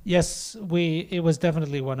 Yes, it was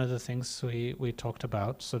definitely one of the things we talked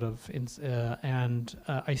about, sort of, and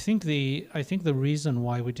I think the reason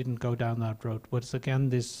why we didn't go down that road was, again,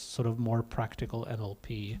 this sort of more practical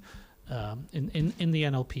NLP. In the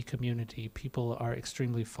NLP community, people are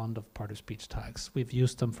extremely fond of part of speech tags. We've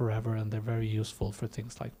used them forever, and they're very useful for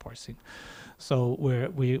things like parsing. So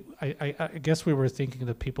I guess we were thinking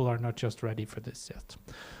that people are not just ready for this yet.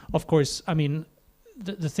 Of course, I mean,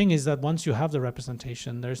 the thing is that once you have the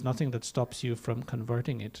representation, there's nothing that stops you from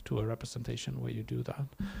converting it to a representation where you do that.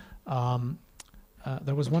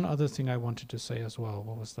 There was one other thing I wanted to say as well.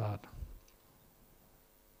 What was that?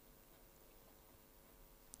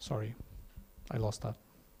 Sorry, I lost that.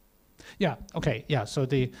 Yeah, okay, yeah, so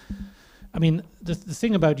the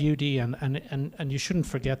thing about UD, and you shouldn't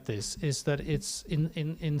forget this, is that it's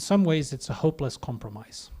in some ways it's a hopeless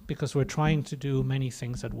compromise, because we're trying to do many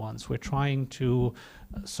things at once. We're trying to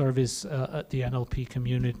service the NLP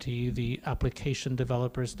community, the application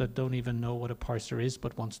developers that don't even know what a parser is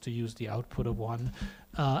but wants to use the output of one,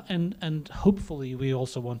 and hopefully we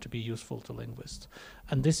also want to be useful to linguists.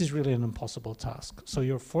 And this is really an impossible task. So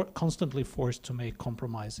you're constantly forced to make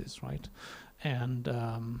compromises, right? And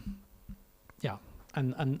yeah,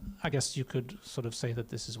 and I guess you could sort of say that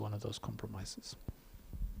this is one of those compromises.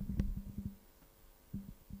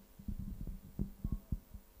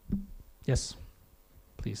 Yes,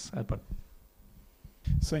 please, Edward.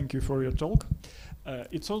 Thank you for your talk.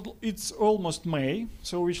 It's almost May,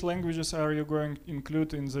 so which languages are you going to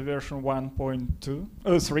include in the version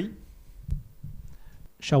 1.3?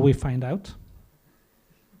 Shall we find out?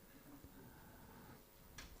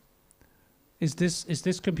 Is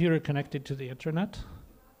this computer connected to the internet?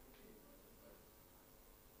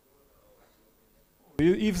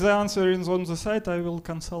 If the answer is on the site, I will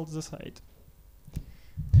consult the site.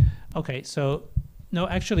 Okay, so no,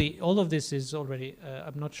 actually, all of this is already.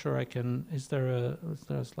 I'm not sure I can.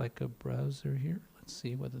 There's like a browser here? Let's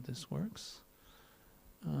see whether this works.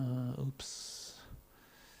 Oops.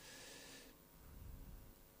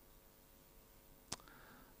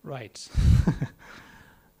 Right.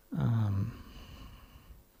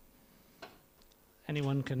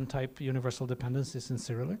 Anyone can type universal dependencies in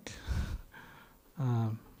Cyrillic.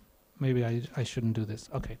 Maybe I shouldn't do this.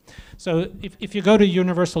 Okay, so if you go to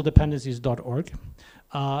universaldependencies.org,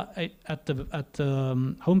 at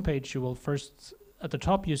the homepage, you will first, at the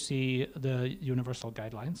top you see the universal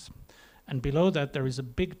guidelines, and below that there is a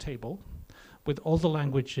big table with all the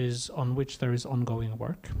languages on which there is ongoing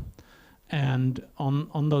work. And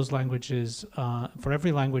on those languages, for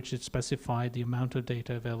every language, it's specified the amount of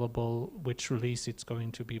data available, which release it's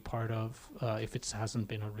going to be part of, if it hasn't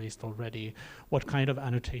been released already, what kind of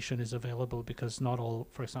annotation is available, because not all,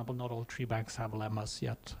 for example, not all tree banks have lemmas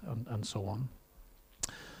yet, and so on.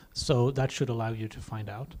 So that should allow you to find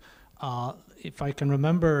out. If I can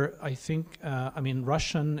remember, I think, I mean,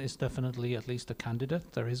 Russian is definitely at least a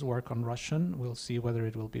candidate. There is work on Russian. We'll see whether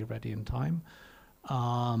it will be ready in time.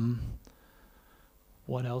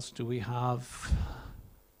 What else do we have?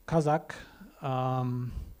 Kazakh.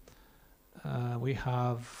 We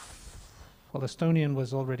have, well, Estonian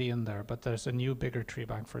was already in there, but there's a new bigger tree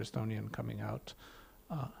bank for Estonian coming out.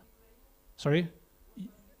 Sorry?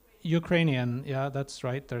 Ukrainian, yeah, that's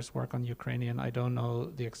right. There's work on Ukrainian. I don't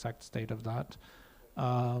know the exact state of that.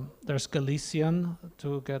 There's Galician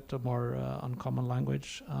to get a more uncommon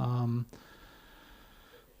language.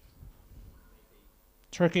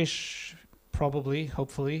 Turkish, probably,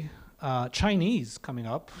 hopefully. Chinese coming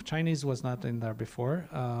up. Chinese was not in there before.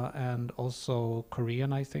 And also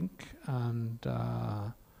Korean, I think. And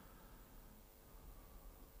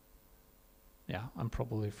yeah, I'm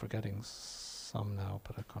probably forgetting some now,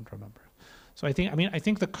 but I can't remember. So I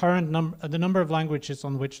think the current the number of languages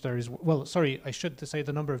on which there is, well, sorry, I should say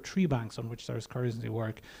the number of tree banks on which there is currently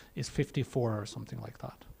work is 54 or something like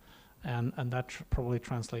that. And that probably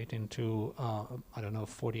translate into, I don't know,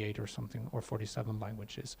 48 or something, or 47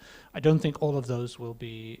 languages. I don't think all of those will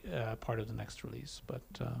be part of the next release, but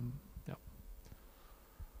yeah.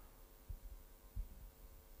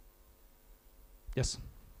 Yes?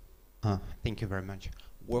 Thank you very much.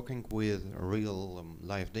 working with real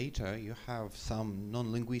live data, you have some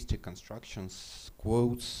non-linguistic constructions,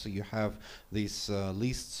 quotes, you have these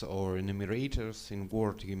lists or enumerators in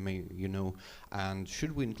Word, you know, and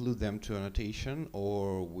should we include them to annotation,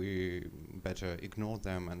 or we better ignore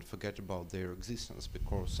them and forget about their existence?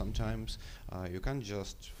 Because sometimes you can't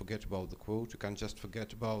just forget about the quote, you can't just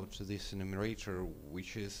forget about this enumerator,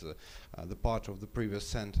 which is the part of the previous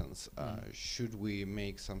sentence. Should we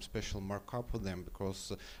make some special markup for them?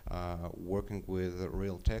 Because working with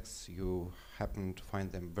real texts, you happen to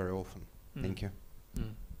find them very often. Thank you.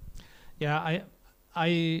 Yeah,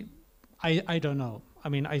 I don't know. I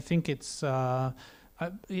mean, I think it's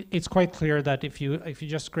quite clear that if you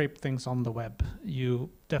just scrape things on the web, you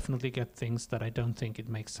definitely get things that I don't think it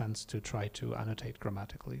makes sense to try to annotate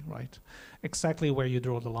grammatically, right? Exactly where you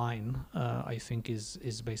draw the line, I think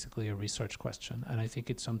is basically a research question, and I think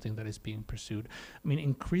it's something that is being pursued. I mean,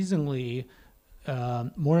 increasingly,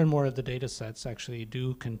 more and more of the data sets actually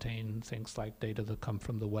do contain things like data that come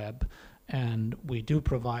from the web, and we do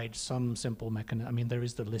provide some simple mechanism. I mean, there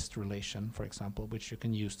is the list relation, for example, which you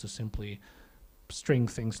can use to simply string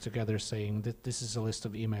things together, saying that this is a list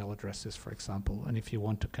of email addresses, for example, and if you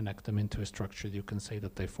want to connect them into a structure, you can say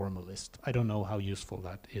that they form a list. I don't know how useful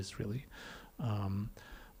that is really,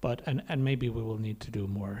 but maybe we will need to do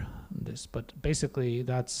more on this. But basically,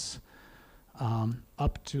 that's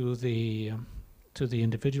up to the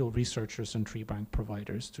individual researchers and tree bank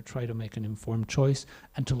providers to try to make an informed choice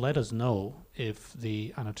and to let us know if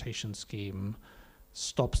the annotation scheme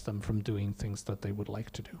stops them from doing things that they would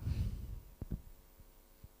like to do.